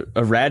 She's a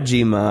rad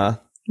G-ma.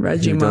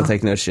 Rad G-ma. Don't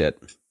take no shit.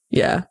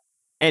 Yeah.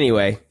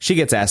 Anyway, she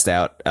gets asked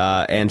out,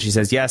 and she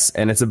says yes,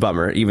 and it's a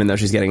bummer, even though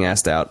she's getting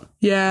asked out.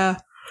 Yeah.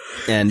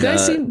 And Guy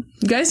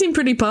seemed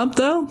pretty pumped,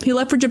 though. He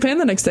left for Japan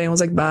the next day and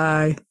was like,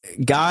 bye.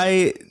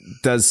 Guy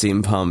does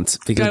seem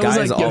pumped, because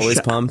Guy is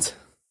always pumped.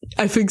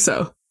 I think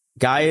so.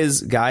 Guy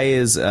is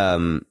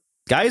one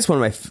of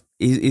my...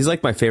 He's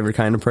like my favorite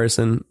kind of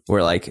person,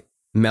 where like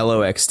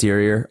mellow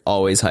exterior,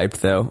 always hyped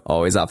though,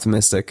 always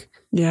optimistic.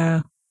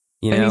 Yeah.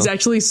 And he's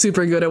actually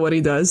super good at what he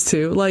does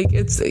too. Like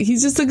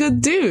he's just a good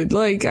dude.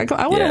 Like I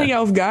want to hang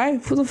out with Guy.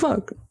 What the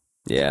fuck?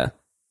 Yeah.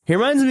 He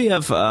reminds me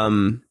of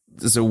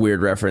this is a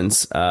weird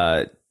reference.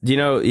 Do you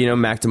know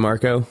Mac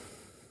DeMarco?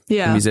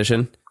 Yeah. The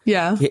musician?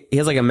 Yeah. He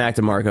has like a Mac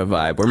DeMarco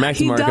vibe, where Mac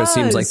DeMarco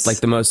seems like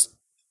the most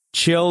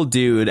chill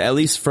dude, at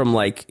least from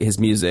like his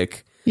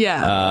music.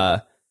 Yeah.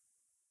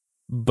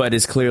 But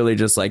is clearly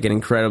just like an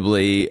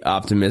incredibly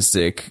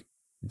optimistic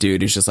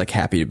dude who's just like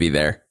happy to be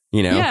there,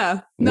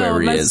 Yeah. No,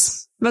 wherever he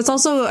is. That's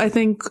also, I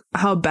think,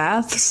 how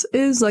Baths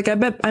is. Like, I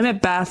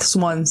met Baths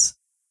once,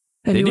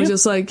 and he was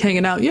just like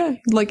hanging out. Yeah,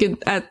 like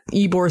at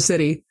Ybor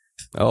City.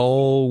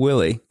 Oh,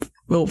 Willie.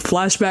 Well,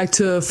 flashback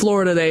to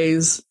Florida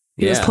days.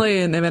 He was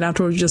playing, and then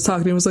afterwards, just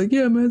talking. He was like,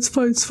 "Yeah, man, it's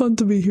fun. It's fun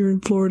to be here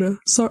in Florida.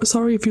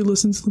 Sorry if you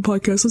listen to the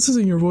podcast. This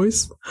isn't your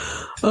voice,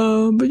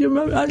 but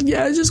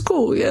yeah, it's just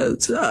cool. Yeah,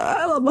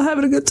 I'm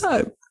having a good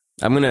time."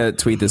 I'm gonna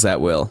tweet this at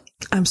Will.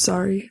 I'm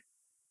sorry.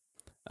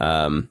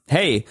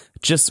 Hey,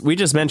 we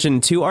just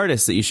mentioned 2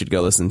 artists that you should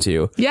go listen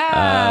to.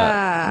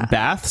 Yeah.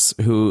 Baths,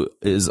 who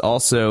is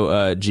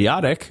also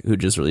Geotic, who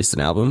just released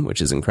an album,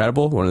 which is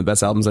incredible. One of the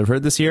best albums I've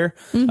heard this year.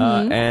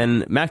 Mm-hmm.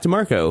 And Mac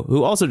DeMarco,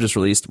 who also just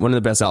released one of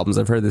the best albums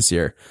I've heard this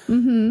year.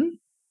 Mm-hmm.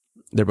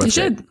 They're both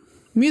good.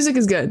 Music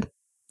is good.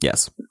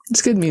 Yes.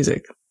 It's good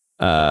music.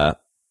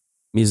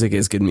 Music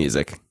is good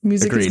music.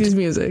 Music is good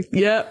music.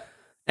 Yep.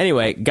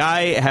 Anyway,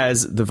 Guy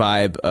has the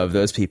vibe of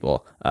those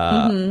people,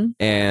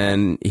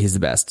 and he's the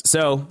best.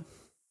 So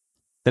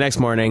the next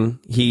morning,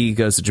 he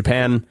goes to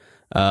Japan.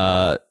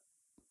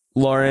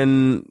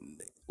 Lauren,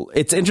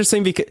 it's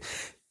interesting because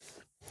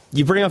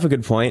you bring up a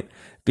good point,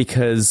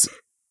 because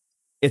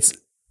it's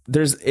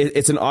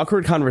an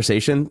awkward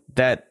conversation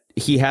that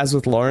he has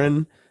with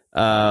Lauren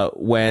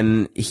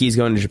when he's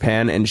going to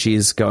Japan and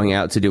she's going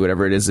out to do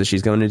whatever it is that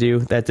she's going to do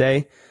that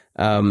day.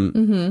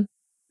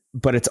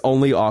 But it's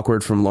only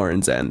awkward from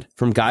Lauren's end.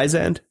 From Guy's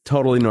end,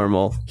 totally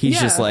normal. He's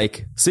just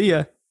like, see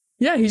ya.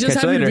 Yeah, he's just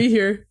happy to be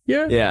here.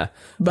 Yeah. Yeah.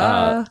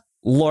 Bye.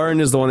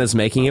 Lauren is the one that's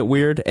making it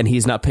weird, and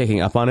he's not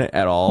picking up on it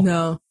at all.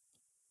 No.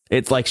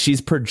 It's like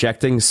she's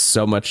projecting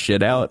so much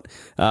shit out,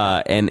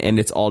 and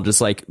it's all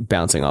just like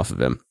bouncing off of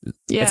him.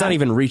 Yeah. It's not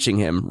even reaching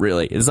him,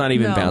 really. It's not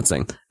even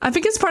bouncing. I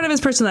think it's part of his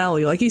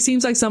personality. Like, he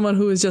seems like someone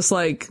who is just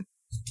like,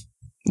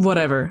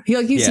 whatever.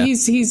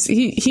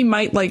 He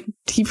might like,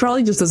 he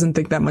probably just doesn't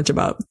think that much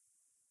about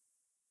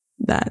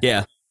that.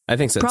 Yeah, I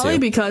think so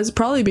probably too.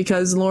 Probably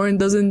because Lauren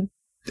isn't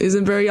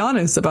very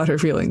honest about her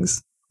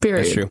feelings.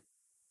 Period. That's true.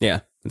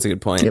 Yeah, that's a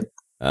good point. Yep.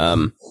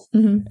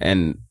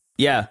 And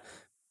yeah,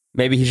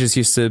 maybe he's just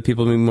used to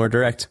people being more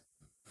direct.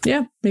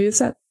 Yeah, maybe it's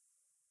that.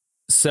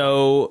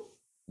 So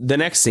the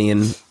next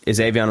scene is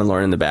Avion and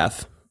Lauren in the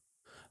bath.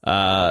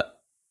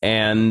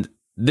 And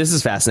this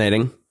is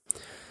fascinating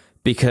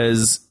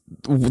because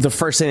the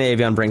first thing that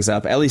Avion brings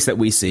up, at least that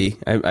we see,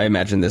 I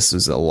imagine this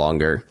was a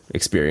longer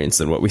experience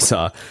than what we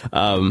saw.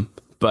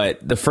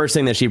 But the first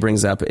thing that she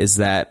brings up is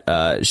that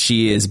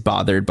she is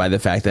bothered by the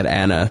fact that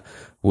Anna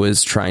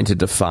was trying to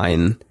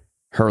define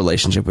her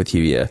relationship with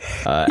Yuya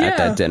at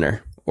that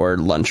dinner or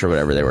lunch or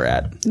whatever they were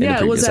at in the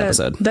previous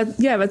episode.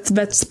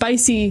 That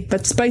spicy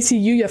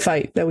Yuya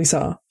fight that we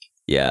saw.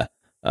 Yeah.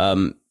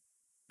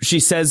 She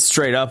says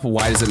straight up,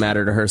 why does it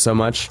matter to her so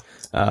much?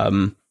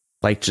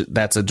 Like,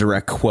 that's a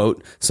direct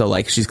quote. So,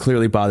 like, she's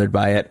clearly bothered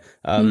by it.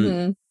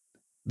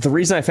 The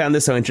reason I found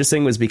this so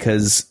interesting was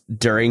because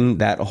during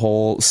that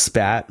whole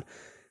spat,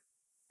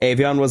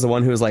 Avion was the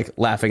one who was, like,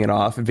 laughing it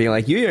off and being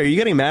like, are you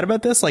getting mad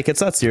about this? Like,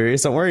 it's not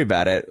serious. Don't worry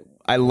about it.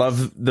 I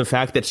love the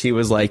fact that she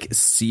was, like,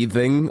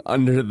 seething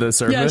under the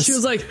surface. Yeah, she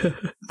was like, I'm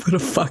gonna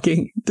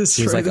fucking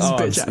destroy this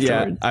bitch afterward.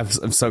 Yeah,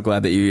 I'm so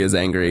glad that Yuya is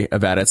angry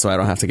about it, so I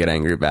don't have to get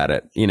angry about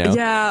it, you know?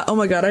 Yeah, oh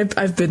my god,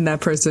 I've been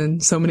that person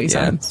so many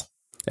times.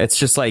 It's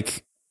just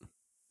like,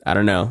 I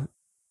don't know.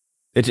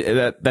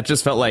 That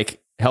just felt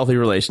like healthy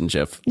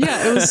relationship.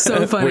 Yeah, it was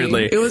so funny.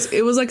 Weirdly.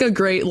 It was like a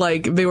great,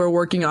 like, they were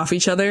working off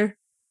each other.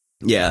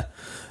 Yeah.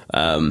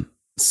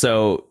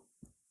 So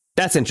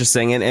that's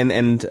interesting.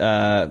 And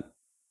I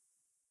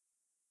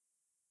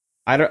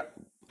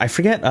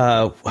forget,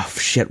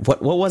 shit.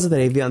 What was it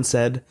that Avion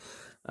said?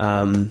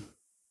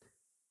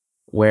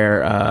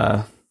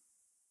 Where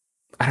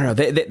I don't know.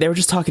 They were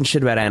just talking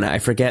shit about Anna. I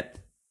forget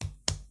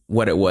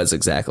what it was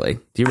exactly.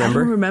 Do you remember?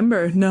 I don't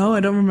remember. No, I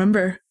don't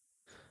remember.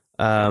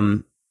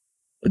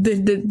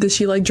 Did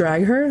she like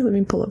drag her? Let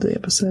me pull up the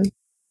episode.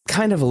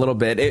 Kind of a little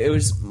bit. It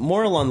was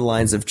more along the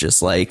lines of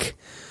just like,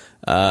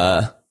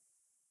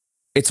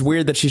 it's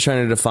weird that she's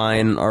trying to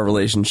define our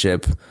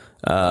relationship,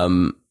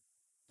 and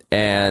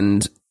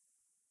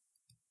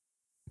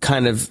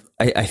kind of,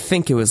 I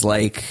think it was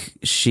like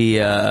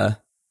she,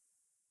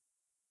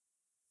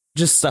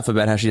 just stuff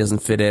about how she doesn't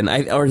fit in.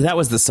 Or that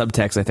was the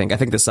subtext, I think. I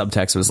think the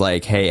subtext was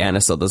like, hey, Anna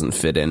still doesn't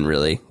fit in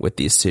really with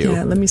these two.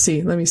 Yeah, let me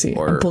see.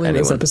 I'm pulling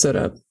this episode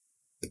up.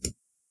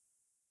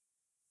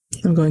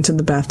 I'm going to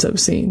the bathtub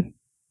scene.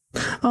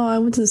 Oh, I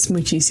went to the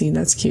smoochy scene.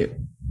 That's cute.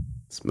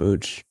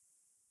 Smooch.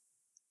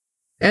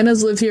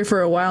 Anna's lived here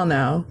for a while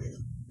now.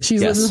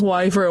 She's lived in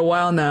Hawaii for a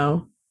while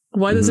now.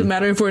 Why does it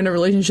matter if we're in a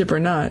relationship or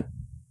not?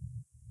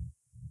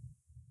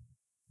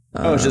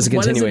 It's just a continuation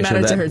why does it matter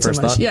of that to her first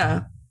so much? thought?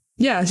 Yeah.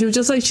 Yeah, she was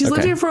just like, she's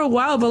lived here for a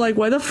while, but like,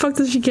 why the fuck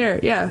does she care?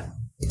 Yeah.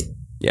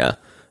 Yeah.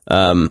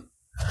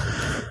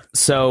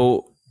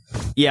 So,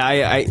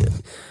 yeah,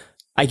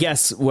 I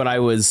guess what I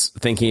was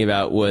thinking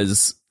about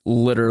was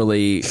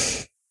literally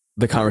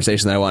the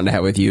conversation that I wanted to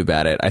have with you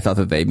about it. I thought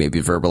that they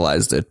maybe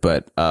verbalized it,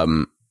 but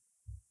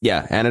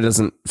yeah, Anna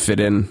doesn't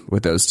fit in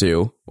with those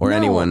two or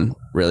anyone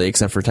really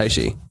except for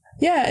Taishi.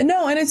 Yeah,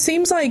 no, and it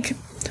seems like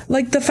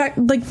the fact,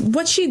 like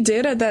what she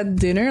did at that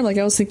dinner, like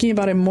I was thinking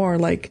about it more,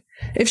 like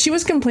if she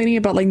was complaining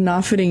about like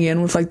not fitting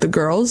in with like the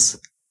girls,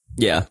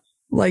 yeah,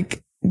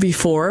 like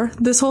before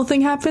this whole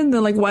thing happened,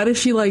 then like why does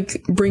she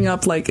like bring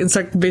up like and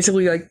start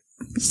basically like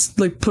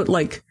put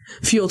like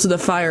fuel to the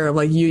fire of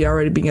like you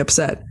already being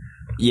upset?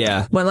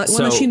 Yeah,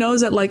 when she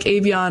knows that like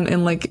Avion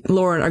and like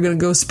Lauren are gonna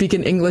go speak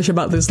in English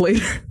about this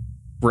later.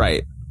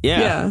 Right.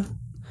 Yeah.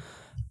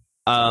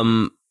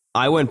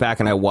 I went back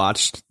and I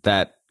watched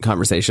that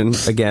conversation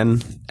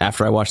again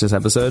after I watched this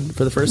episode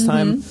for the first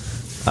time,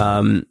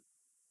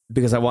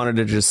 because I wanted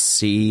to just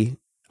see.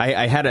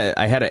 I had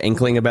an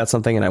inkling about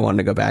something and I wanted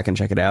to go back and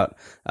check it out.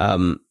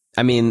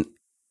 I mean,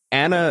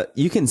 Anna,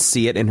 you can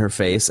see it in her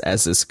face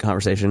as this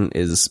conversation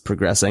is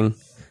progressing.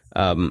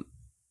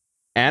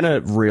 Anna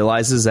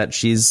realizes that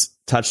she's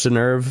touched a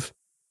nerve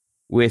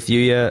with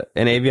Yuya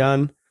and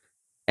Avion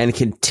and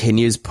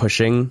continues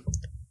pushing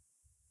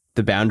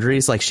the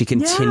boundaries. Like she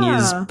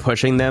continues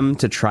pushing them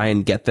to try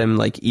and get them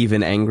like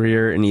even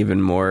angrier and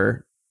even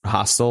more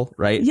hostile,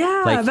 right?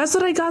 Yeah, like, that's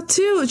what I got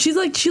too. She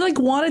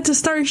wanted to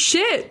start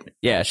shit.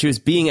 Yeah, she was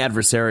being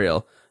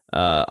adversarial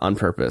on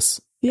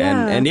purpose.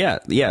 Yeah. And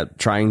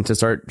trying to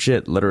start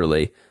shit,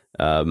 literally.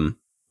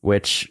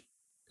 Which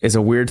is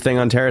a weird thing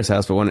on Terrace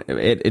House, but when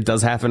it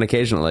does happen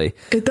occasionally.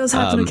 It does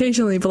happen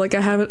occasionally, but like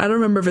I don't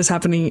remember if it's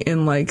happening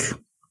in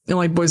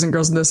Boys and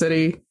Girls in the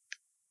City.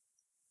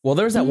 Well,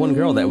 there was that one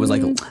girl that was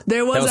like,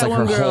 there was that like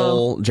one her girl.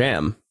 whole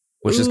jam,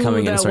 which is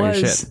coming in and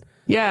starting shit.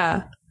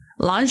 Yeah.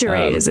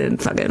 Lingerie is in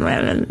fucking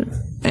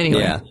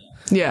anyway.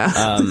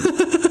 Yeah.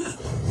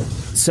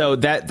 So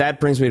that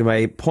brings me to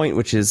my point,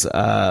 which is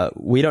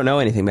we don't know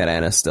anything about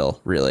Anna still,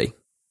 really.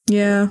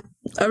 Yeah.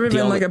 Other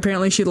than like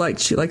apparently she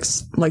likes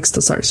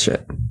to start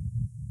shit.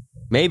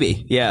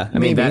 Maybe. Yeah. I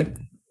mean that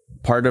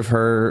part of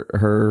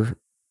her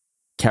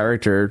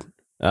character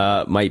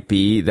might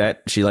be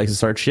that she likes to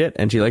start shit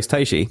and she likes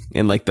Taishi,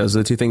 and like those are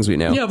the two things we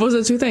know. Yeah, those are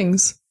the two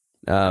things.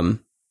 Yeah,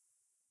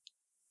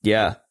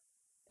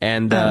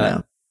 and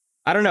I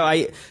don't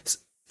know.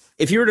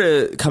 If you were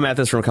to come at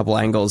this from a couple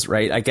angles,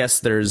 right? I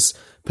guess there's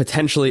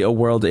potentially a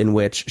world in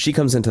which she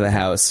comes into the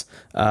house,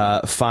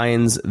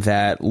 finds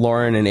that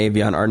Lauren and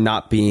Avion are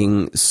not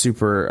being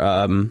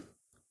super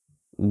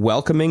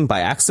welcoming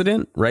by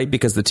accident, right?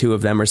 Because the two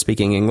of them are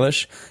speaking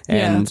English,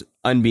 and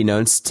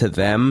unbeknownst to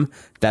them,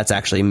 that's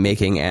actually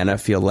making Anna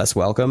feel less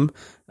welcome.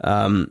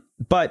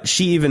 But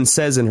she even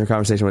says in her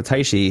conversation with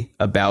Taishi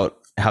about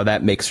how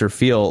that makes her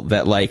feel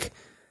that like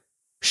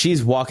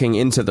she's walking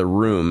into the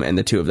room and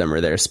the two of them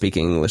are there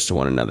speaking English to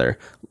one another,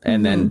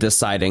 and then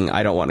deciding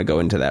I don't want to go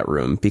into that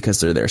room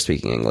because they're there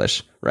speaking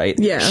English, right?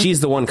 Yeah.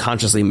 She's the one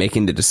consciously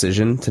making the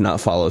decision to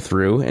not follow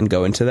through and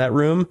go into that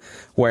room.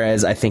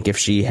 Whereas I think if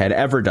she had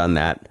ever done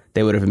that,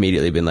 they would have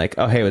immediately been like,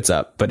 oh, hey, what's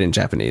up? But in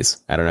Japanese.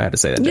 I don't know how to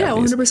say that in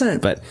Japanese.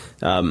 100%. But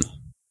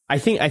I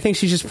think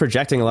she's just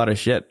projecting a lot of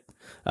shit.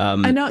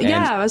 I know.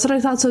 Yeah, that's what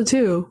I thought so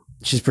too.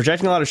 She's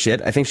projecting a lot of shit.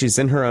 I think she's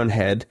in her own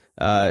head.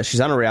 She's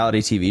on a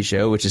reality TV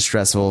show, which is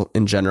stressful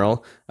in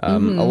general. A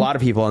lot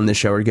of people on this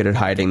show are good at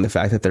hiding the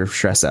fact that they're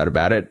stressed out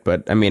about it.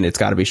 But I mean, it's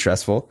got to be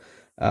stressful.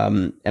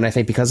 And I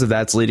think because of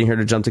that, it's leading her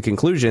to jump to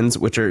conclusions,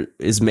 which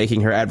is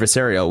making her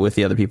adversarial with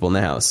the other people in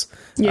the house.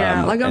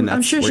 Yeah, like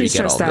I'm sure she's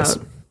stressed out.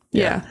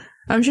 Yeah,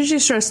 I'm sure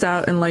she's stressed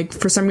out. And like,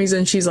 for some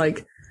reason, she's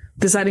like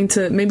deciding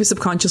to maybe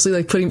subconsciously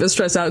like putting the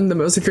stress out in the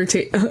most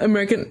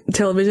American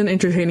television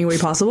entertaining way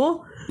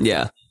possible.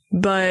 Yeah.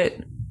 But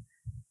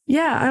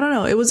yeah, I don't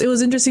know. It was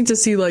interesting to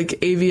see like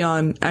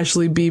Avion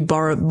actually be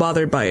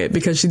bothered by it,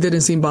 because she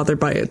didn't seem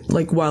bothered by it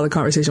like while the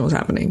conversation was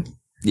happening.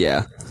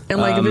 Yeah. And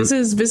like this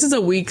is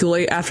a week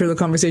late after the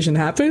conversation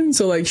happened,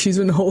 so like she's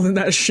been holding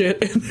that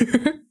shit in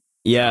her.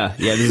 Yeah,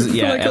 this is,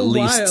 like at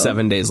least while.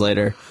 7 days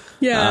later.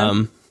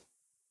 Yeah.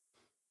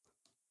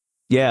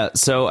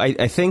 So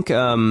I think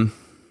Anna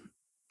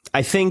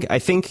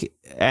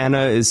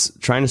is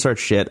trying to start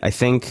shit. I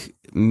think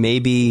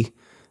maybe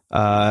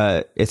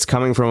it's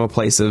coming from a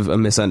place of a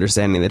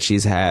misunderstanding that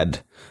she's had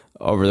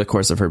over the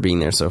course of her being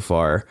there so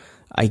far.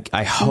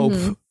 I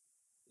hope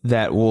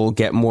that we'll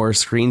get more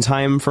screen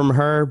time from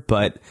her,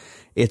 but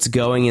it's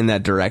going in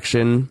that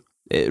direction.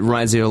 It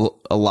reminds me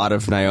a lot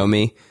of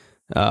Naomi,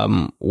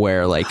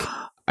 where like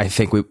I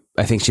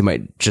think she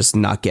might just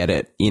not get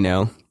it, you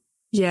know?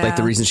 Yeah. Like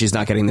the reason she's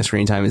not getting the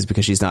screen time is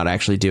because she's not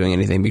actually doing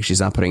anything, because she's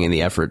not putting in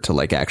the effort to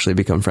like actually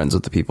become friends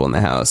with the people in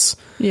the house.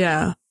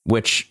 Yeah.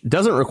 Which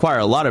doesn't require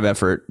a lot of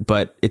effort,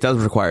 but it does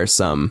require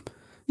some.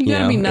 You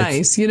gotta be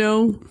nice, you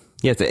know?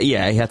 You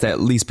have to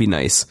at least be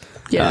nice.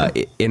 Yeah.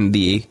 In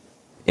the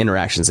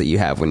interactions that you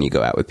have when you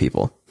go out with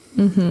people.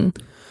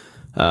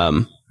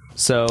 Or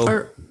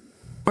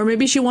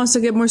maybe she wants to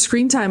get more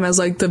screen time as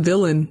like the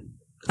villain.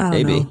 I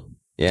don't know.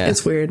 Yeah.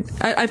 It's weird.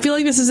 I feel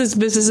like this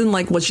isn't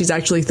like what she's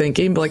actually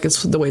thinking, but like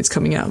it's the way it's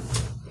coming out.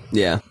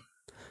 Yeah.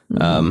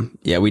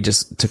 We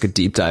just took a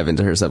deep dive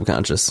into her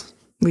subconscious.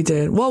 We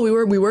did. Well, we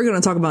were going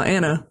to talk about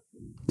Anna.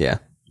 Yeah.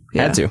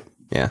 Had to.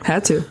 Yeah.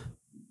 Had to.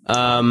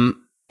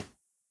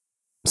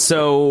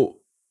 So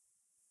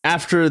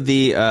after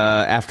the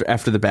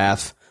after the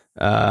bath,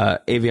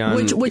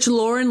 Avion, which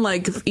Lauren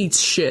like eats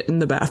shit in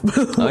the bath.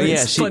 Oh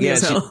yeah,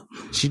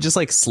 she just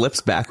like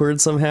slips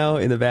backwards somehow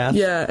in the bath.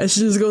 Yeah, and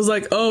she just goes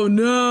like, "Oh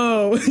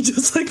no!"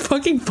 just like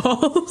fucking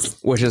falls.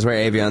 Which is where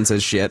Avion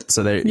says shit.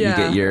 So there you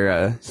get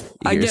your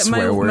I get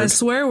swear word. My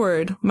swear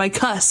word, my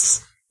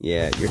cuss.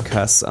 Yeah, your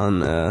cuss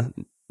on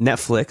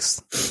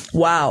Netflix.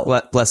 Wow,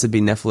 blessed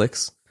be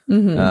Netflix,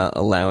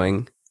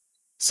 allowing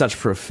such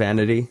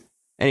profanity.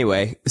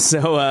 Anyway,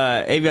 so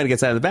Avion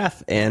gets out of the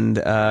bath and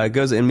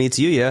goes and meets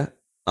Yuya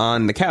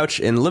on the couch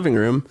in the living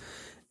room,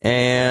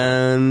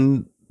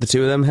 and the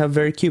two of them have a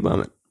very cute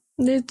moment.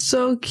 It's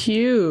so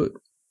cute.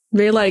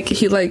 They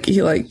he gives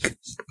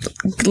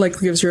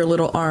her a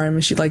little arm,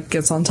 and she like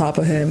gets on top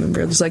of him, and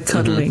they're just like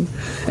cuddling,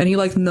 and he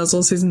like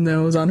nuzzles his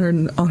nose on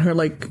her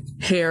like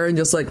hair, and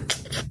just like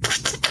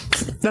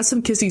that's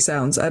some kissy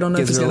sounds. I don't know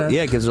if it's gonna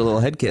gives her a little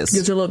head kiss.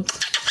 Gives her a little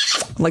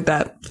like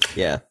that.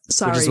 Yeah.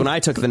 Sorry. Which is when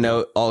I took the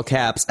note, all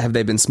caps, have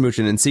they been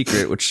smooching in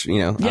secret? Which, you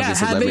know, yeah,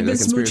 obviously have they been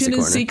smooching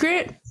in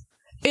secret?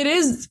 It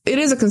is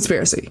a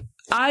conspiracy.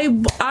 I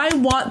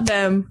want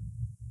them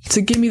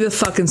to give me the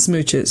fucking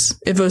smooches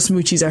if those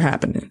smoochies are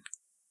happening.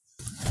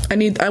 I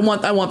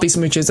want these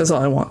smooches. That's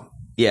all I want.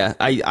 Yeah,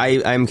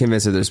 I'm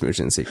convinced that they're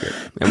smooching in secret,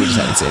 and we just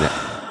haven't seen it.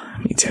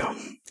 Me too.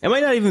 It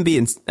might not even be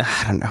in.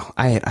 I don't know.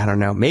 I don't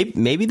know.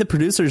 Maybe the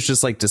producers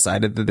just like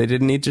decided that they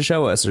didn't need to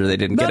show us, or they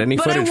didn't get any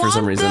footage for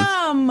some reason.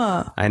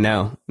 I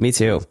know. Me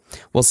too.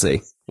 We'll see.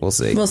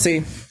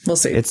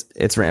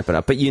 It's ramping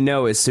up. But you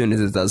know, as soon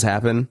as it does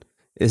happen,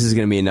 this is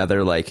going to be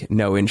another like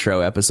no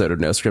intro episode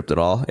of No Script at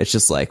All. It's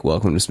just like,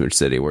 welcome to Smooch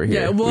City. We're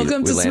here. Yeah,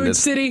 welcome to Smooch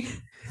City.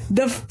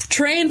 The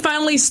train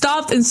finally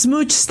stopped in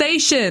Smooch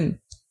Station.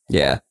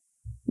 Yeah.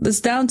 It's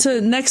down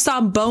to next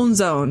stop Bone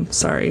Zone.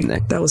 Sorry,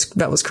 that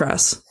was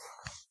crass.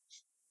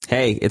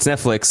 Hey, it's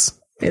Netflix.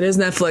 It is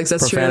Netflix.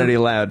 That's Profanity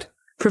true. allowed.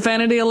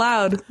 Profanity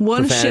allowed.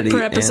 One shit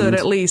per episode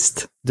at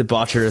least.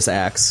 Debaucherous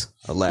acts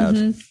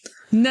allowed.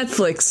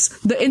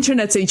 Netflix. The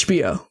internet's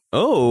HBO.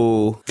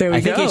 Oh. There we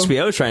go. I think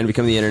HBO is trying to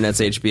become the internet's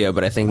HBO,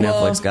 but I think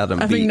Netflix got them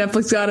beat. I think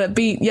Netflix got it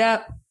beat.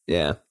 Yeah.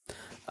 Yeah.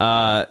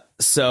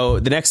 So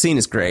the next scene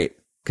is great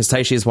because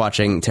Taishi is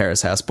watching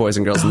Terrace House, Boys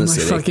and Girls in the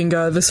City. Oh my fucking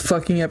God. This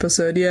fucking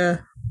episode.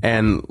 Yeah.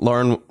 And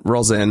Lauren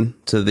rolls in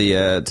to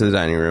the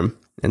dining room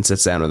and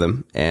sits down with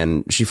him,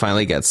 and she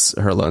finally gets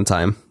her alone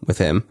time with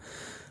him.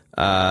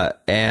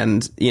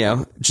 And, you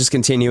know, just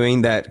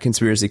continuing that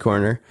conspiracy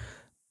corner.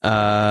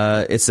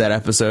 It's that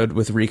episode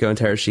with Riko and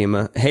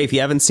Terashima. Hey, if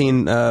you haven't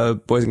seen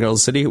Boys and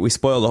Girls City, we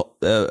spoiled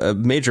a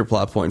major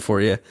plot point for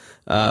you.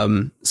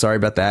 Sorry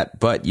about that,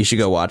 but you should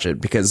go watch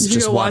it because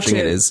just watching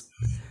it is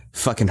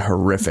fucking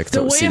horrific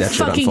to see that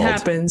shit unfold. The way it fucking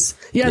happens.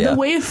 Yeah, the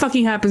way it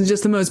fucking happens is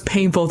just the most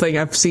painful thing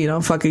I've seen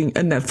on fucking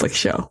a Netflix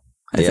show,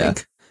 I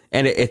think.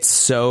 And it's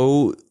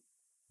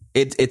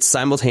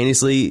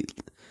simultaneously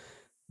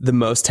the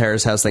most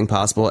Terrace House thing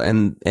possible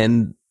and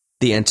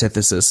the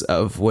antithesis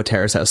of what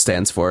Terrace House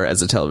stands for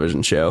as a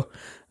television show.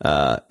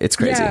 It's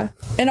crazy. Yeah.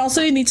 And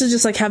also you need to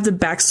just like have the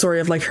backstory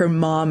of like her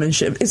mom and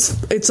shit.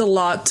 It's a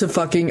lot to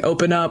fucking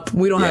open up.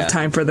 We don't have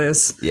time for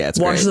this. Yeah, it's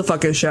Watch great. the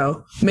fucking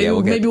show.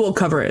 Maybe we'll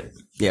cover it.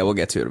 Yeah, we'll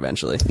get to it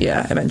eventually.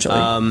 Yeah,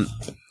 eventually.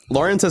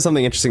 Lauren says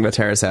something interesting about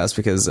Terrace House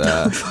because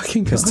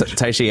because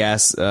Taishi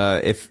asks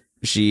if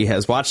she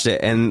has watched it,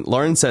 and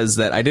Lauren says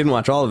that I didn't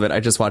watch all of it.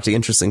 I just watched the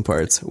interesting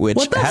parts. Which,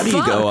 how do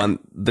you go on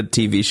the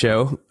TV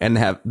show and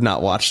have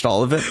not watched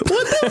all of it?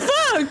 What the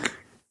fuck?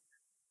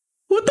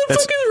 What the fuck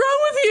is wrong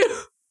with you?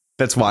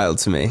 That's wild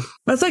to me.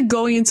 That's like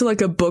going into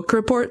like a book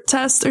report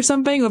test or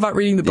something without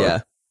reading the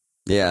book.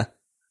 Yeah.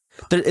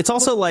 It's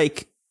also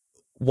like,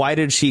 why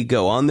did she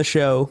go on the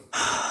show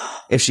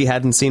if she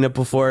hadn't seen it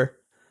before?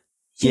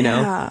 You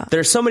know,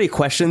 there's so many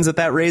questions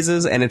that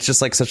raises, and it's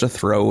just like such a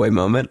throwaway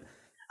moment.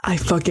 I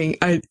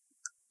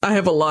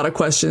have a lot of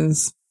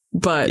questions,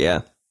 but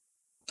yeah,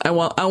 I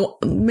want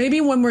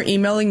maybe when we're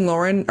emailing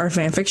Lauren our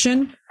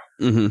fanfiction,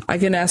 I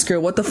can ask her,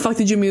 what the fuck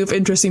did you move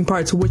interesting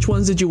parts? Which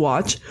ones did you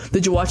watch?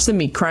 Did you watch the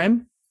meat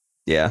crime?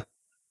 Yeah.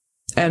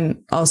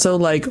 And also,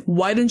 like,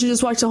 why didn't you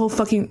just watch the whole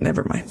fucking...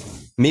 Never mind.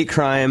 Meat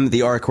crime,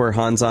 the arc where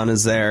Hanzon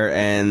is there,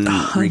 and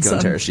Riko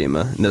and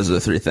Terashima. Those are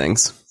the three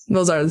things.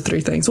 Those are the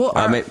three things. Well,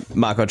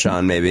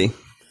 Mako-chan, maybe.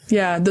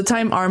 Yeah, the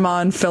time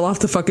Armand fell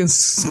off the fucking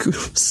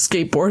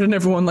skateboard and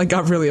everyone, like,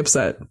 got really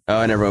upset.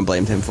 Oh, and everyone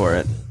blamed him for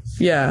it.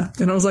 Yeah.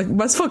 And I was like,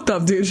 that's fucked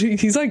up, dude.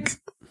 He's like...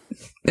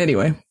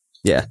 Anyway.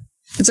 Yeah.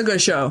 It's a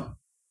good show.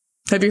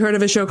 Have you heard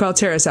of a show called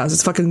Terrace House?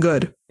 It's fucking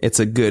good. It's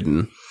a good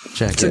one.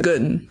 Check It's a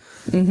good one.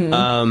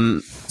 Mm-hmm.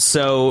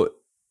 So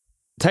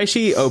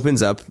Taishi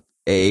opens up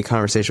a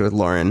conversation with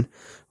Lauren,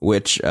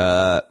 which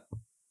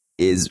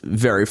is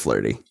very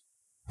flirty.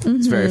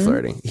 It's very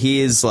flirty. He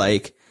is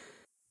like,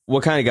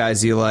 what kind of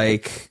guys do you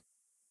like?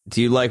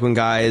 Do you like when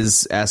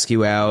guys ask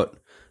you out?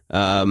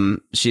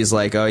 She's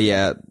like, oh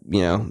yeah,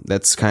 you know,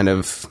 that's kind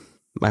of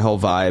my whole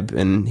vibe.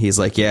 And he's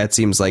like, yeah, it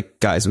seems like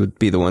guys would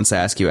be the ones to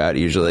ask you out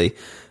usually.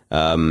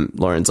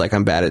 Lauren's like,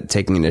 I'm bad at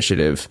taking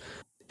initiative.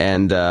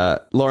 And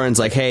Lauren's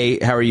like, hey,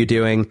 how are you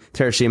doing?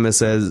 Terashima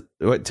says,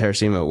 what?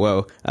 Terashima,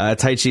 whoa.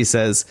 Taichi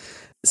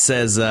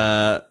says,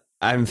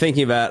 I'm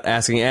thinking about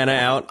asking Anna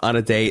out on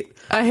a date.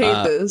 I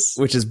hate this.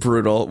 Which is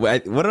brutal.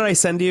 What did I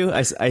send you?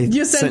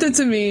 You sent it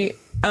to me.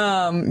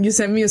 You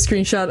sent me a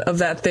screenshot of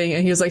that thing,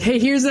 and he was like, hey,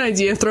 here's an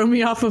idea. Throw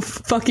me off a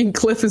fucking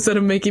cliff instead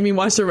of making me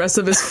watch the rest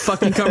of his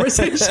fucking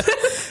conversation.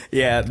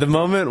 Yeah, the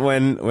moment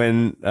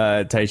when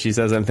Taichi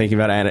says, I'm thinking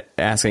about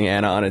asking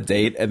Anna on a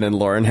date, and then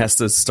Lauren has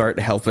to start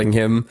helping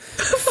him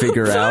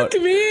figure out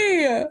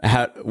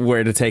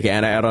where to take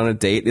Anna out on a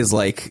date is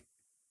like,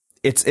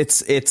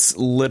 it's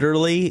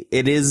literally,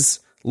 it is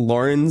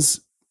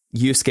Lauren's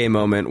Yusuke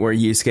moment where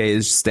Yusuke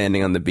is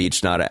standing on the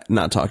beach,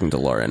 not talking to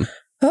Lauren.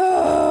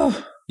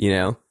 Oh, you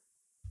know?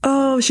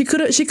 Oh, she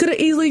could have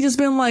easily just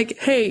been like,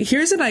 hey,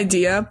 here's an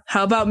idea.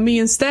 How about me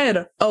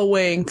instead? A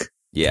wink.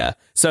 Yeah.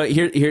 So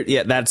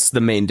yeah, that's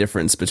the main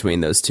difference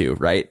between those two,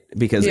 right?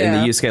 Because in the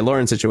Yusuke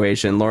Lauren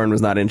situation, Lauren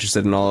was not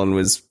interested in all and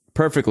was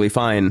perfectly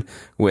fine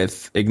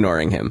with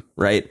ignoring him,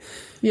 right?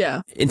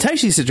 Yeah. In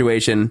Taishi's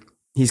situation,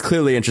 he's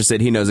clearly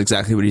interested. He knows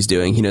exactly what he's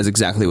doing. He knows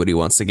exactly what he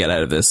wants to get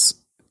out of this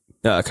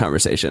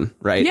conversation,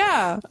 right?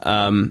 Yeah.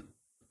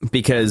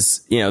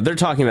 Because, you know, they're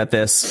talking about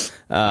this,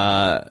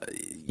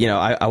 you know,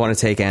 I want to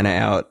take Anna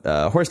out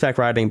horseback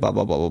riding, blah,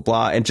 blah, blah, blah,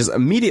 blah, and just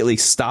immediately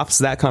stops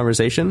that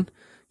conversation,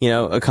 you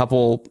know, a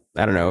couple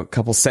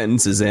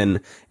sentences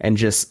in, and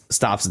just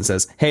stops and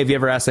says, hey, have you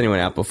ever asked anyone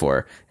out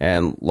before?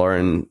 And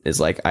Lauren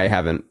is like, I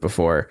haven't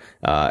before.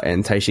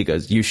 And Taishi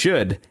goes, you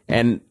should.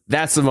 And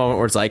that's the moment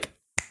where it's like,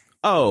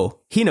 oh,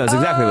 he knows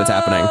exactly what's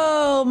happening.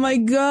 Oh my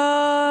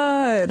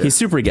God. He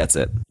super gets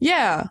it.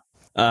 Yeah.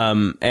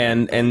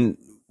 And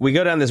we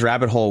go down this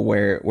rabbit hole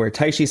where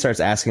Taishi starts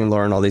asking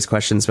Lauren all these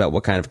questions about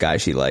what kind of guy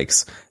she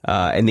likes.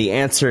 And the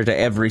answer to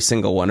every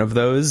single one of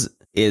those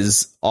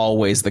is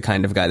always the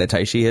kind of guy that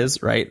Taishi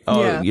is, right?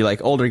 Oh, yeah. You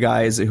like older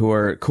guys who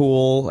are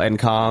cool and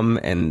calm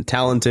and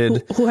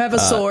talented. Who have a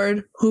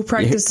sword, who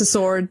practice the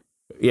sword.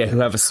 Yeah, who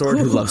have a sword,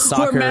 who love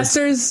soccer.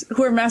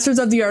 Who are masters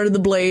of the art of the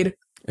blade.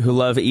 Who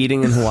love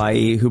eating in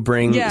Hawaii, who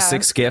bring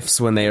 6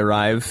 gifts when they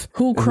arrive.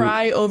 Who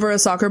cry over a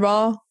soccer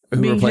ball.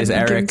 Who replace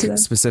Eric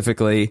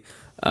specifically.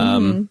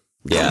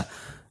 Yeah.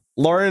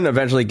 Lauren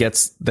eventually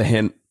gets the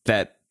hint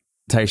that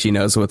Taishi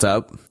knows what's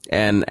up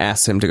and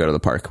asks him to go to the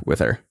park with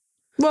her.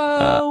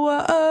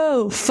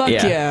 Whoa. Fuck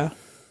yeah.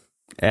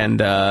 And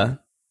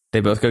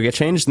they both go get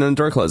changed, and then the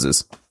door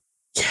closes.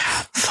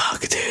 Yeah,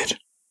 fuck, dude.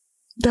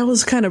 That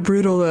was kind of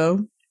brutal,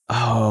 though.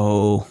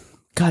 Oh,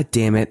 God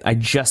damn it. I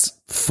just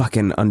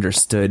fucking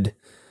understood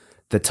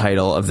the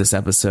title of this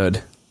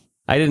episode.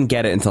 I didn't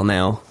get it until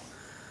now.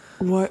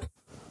 What?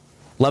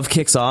 Love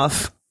Kicks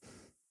Off.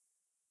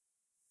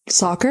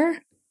 Soccer?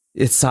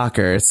 It's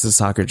soccer. It's a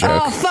soccer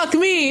joke. Oh, fuck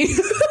me.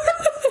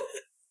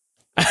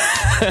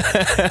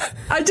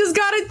 I just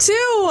got it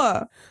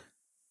too.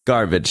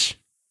 Garbage.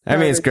 I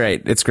mean, it's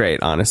great. It's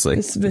great, honestly.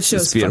 This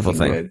show's a beautiful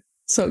thing. Good.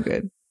 So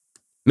good.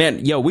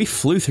 Man, yo, we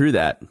flew through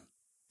that.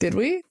 Did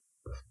we?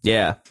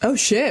 Yeah. Oh,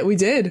 shit. We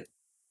did.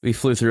 We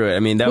flew through it. I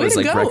mean, that was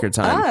like record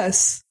time.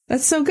 Us.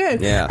 That's so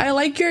good. Yeah. I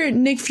like your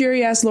Nick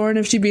Fury asked Lauren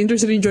if she'd be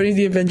interested in joining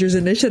the Avengers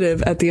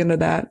Initiative at the end of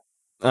that.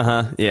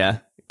 Uh-huh. Yeah.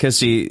 Because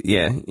she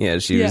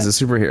was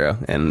a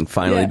superhero and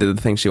finally did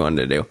the thing she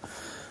wanted to do.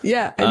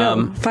 Yeah, I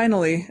know.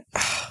 Finally.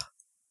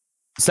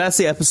 So that's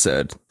the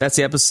episode.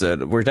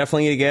 We're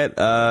definitely going to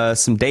get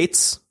some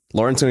dates.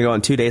 Lauren's going to go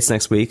on 2 dates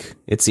next week.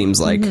 It seems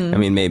like. I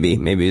mean,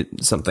 maybe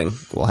something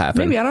will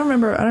happen. Maybe. I don't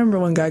remember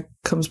when Guy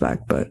comes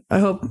back, but I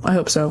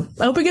hope so.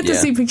 I hope we get to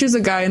see pictures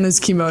of Guy in his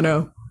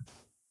kimono.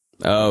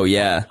 Oh,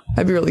 yeah.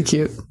 That'd be really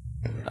cute.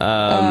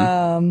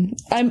 Yeah,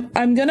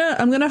 I'm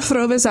gonna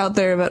throw this out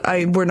there, but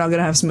we're not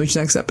gonna have Smooch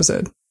next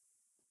episode.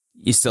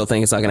 You still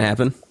think it's not going to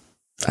happen?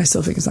 I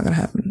still think it's not gonna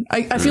happen.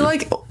 I feel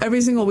like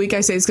every single week I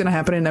say it's gonna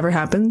happen, it never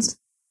happens.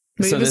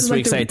 Maybe so this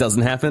week say it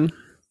doesn't happen?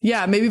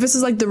 Yeah, maybe this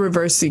is like the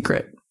reverse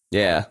secret.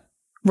 Yeah.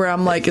 Where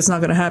I'm like, it's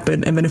not gonna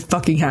happen, and then it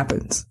fucking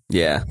happens.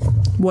 Yeah.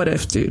 What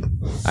if, dude?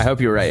 I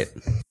hope you're right.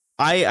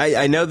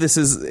 I know this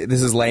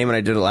is lame, and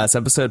I did it last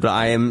episode, but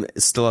I am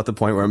still at the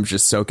point where I'm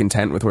just so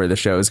content with where the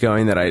show is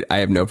going that I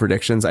have no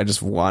predictions. I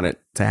just want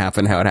it to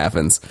happen how it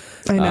happens.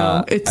 I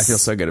know. I feel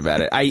so good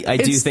about it. I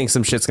do think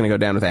some shit's going to go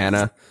down with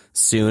Anna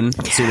sooner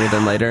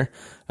than later.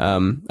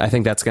 I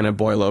think that's going to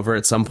boil over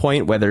at some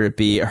point, whether it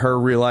be her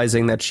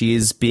realizing that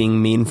she's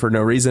being mean for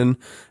no reason,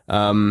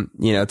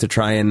 to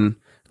try and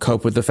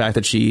cope with the fact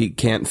that she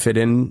can't fit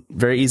in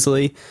very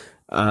easily,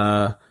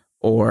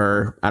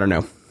 or I don't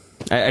know.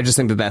 I just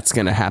think that that's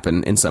going to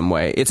happen in some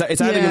way. It's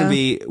either going to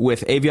be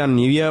with Avion and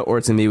Yuya, or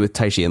it's going to be with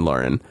Taishi and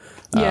Lauren.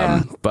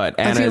 Yeah. But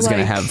Anna is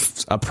going to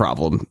have a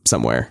problem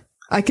somewhere.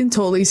 I can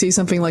totally see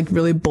something like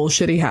really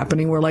bullshitty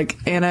happening where like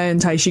Anna and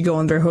Taishi go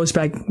on their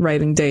horseback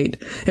riding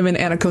date, and then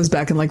Anna comes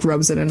back and like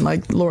rubs it in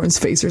like Lauren's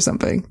face or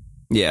something.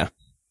 Yeah.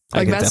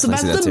 Like that's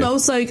the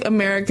most like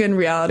American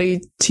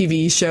reality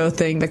TV show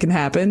thing that can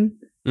happen.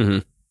 Mm-hmm.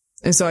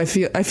 And so I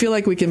feel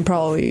like we can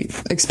probably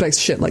expect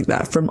shit like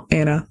that from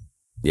Anna.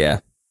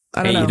 Yeah.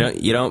 I don't know.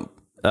 You don't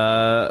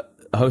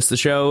host the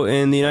show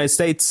in the United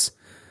States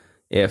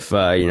if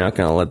you're not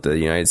going to let the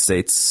United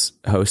States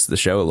host the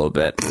show a little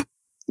bit.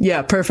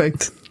 Yeah,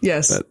 perfect.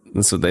 Yes.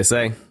 That's what they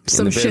say.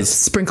 Some shit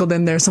sprinkled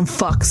in there, some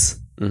fucks.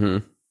 Mm-hmm.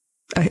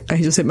 I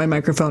just hit my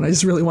microphone. I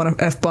just really want an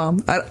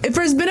F-bomb. If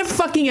there's been a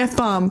fucking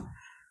F-bomb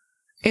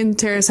in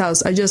Tara's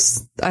house, I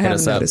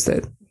haven't noticed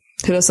it.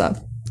 Hit us up.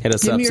 Hit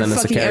us up. Send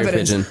us a carrier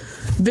pigeon.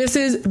 This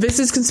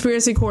is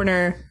Conspiracy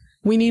Corner.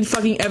 We need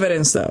fucking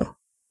evidence, though.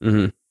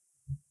 Mm-hmm.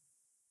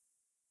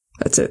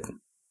 That's it.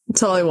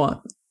 That's all I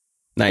want.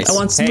 Nice. I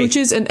want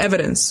smooches and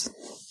evidence.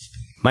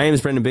 My name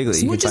is Brendan Bigley.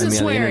 Smooches you can find me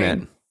on the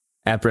internet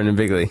at Brendan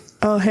Bigley.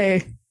 Oh,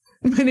 hey.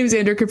 My name is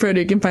Andrew Caprodi.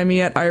 You can find me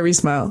at Irie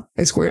Smile.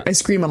 I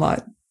scream a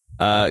lot.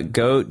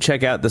 Go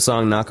check out the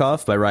song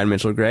Knockoff by Ryan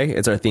Mitchell Gray.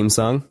 It's our theme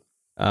song.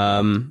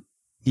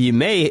 You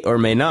may or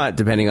may not,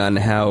 depending on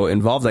how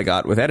involved I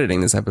got with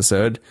editing this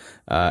episode,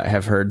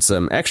 have heard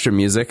some extra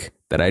music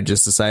that I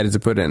just decided to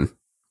put in.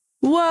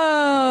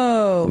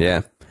 Whoa!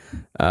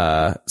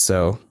 Yeah.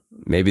 So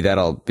maybe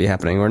that'll be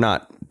happening or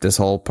not. This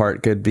whole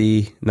part could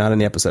be not in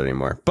the episode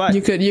anymore. But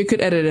you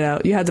could edit it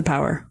out. You had the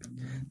power.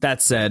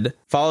 That said,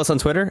 follow us on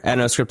Twitter at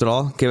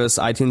NoScriptAtAll. Give us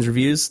iTunes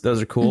reviews.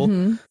 Those are cool.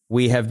 Mm-hmm.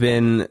 We have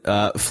been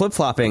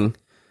flip-flopping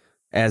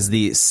as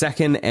the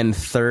second and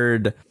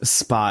third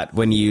spot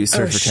when you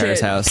search for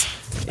Tara's House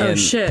in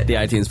the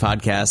iTunes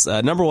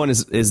podcast. Number one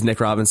is Nick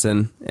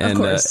Robinson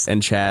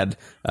and Chad.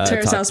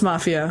 Tara's House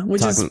Mafia,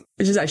 which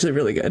is actually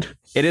really good.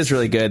 It is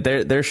really good.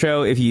 Their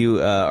show, if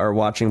you are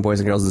watching Boys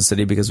and Girls of the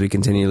City, because we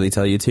continually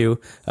tell you to,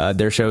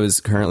 their show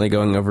is currently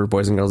going over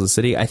Boys and Girls of the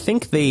City. I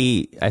think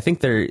they've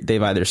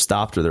either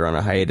stopped or they're on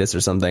a hiatus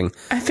or something.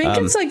 I think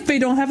it's like they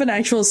don't have an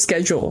actual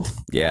schedule.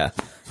 Yeah.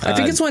 I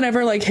think it's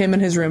whenever like him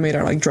and his roommate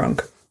are like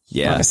drunk.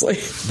 Yeah, honestly.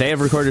 They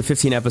have recorded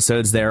 15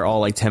 episodes. They're all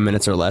like 10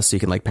 minutes or less, so you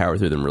can like power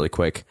through them really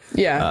quick.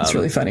 Yeah, it's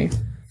really funny.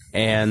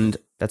 And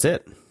that's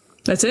it.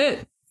 That's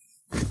it.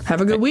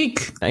 Have a good week.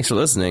 Thanks for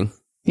listening.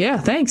 Yeah,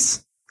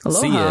 thanks.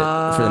 Aloha. See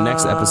you for the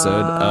next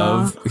episode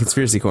of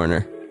Conspiracy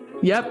Corner.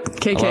 Yep.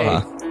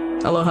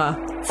 KK. Aloha.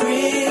 Aloha.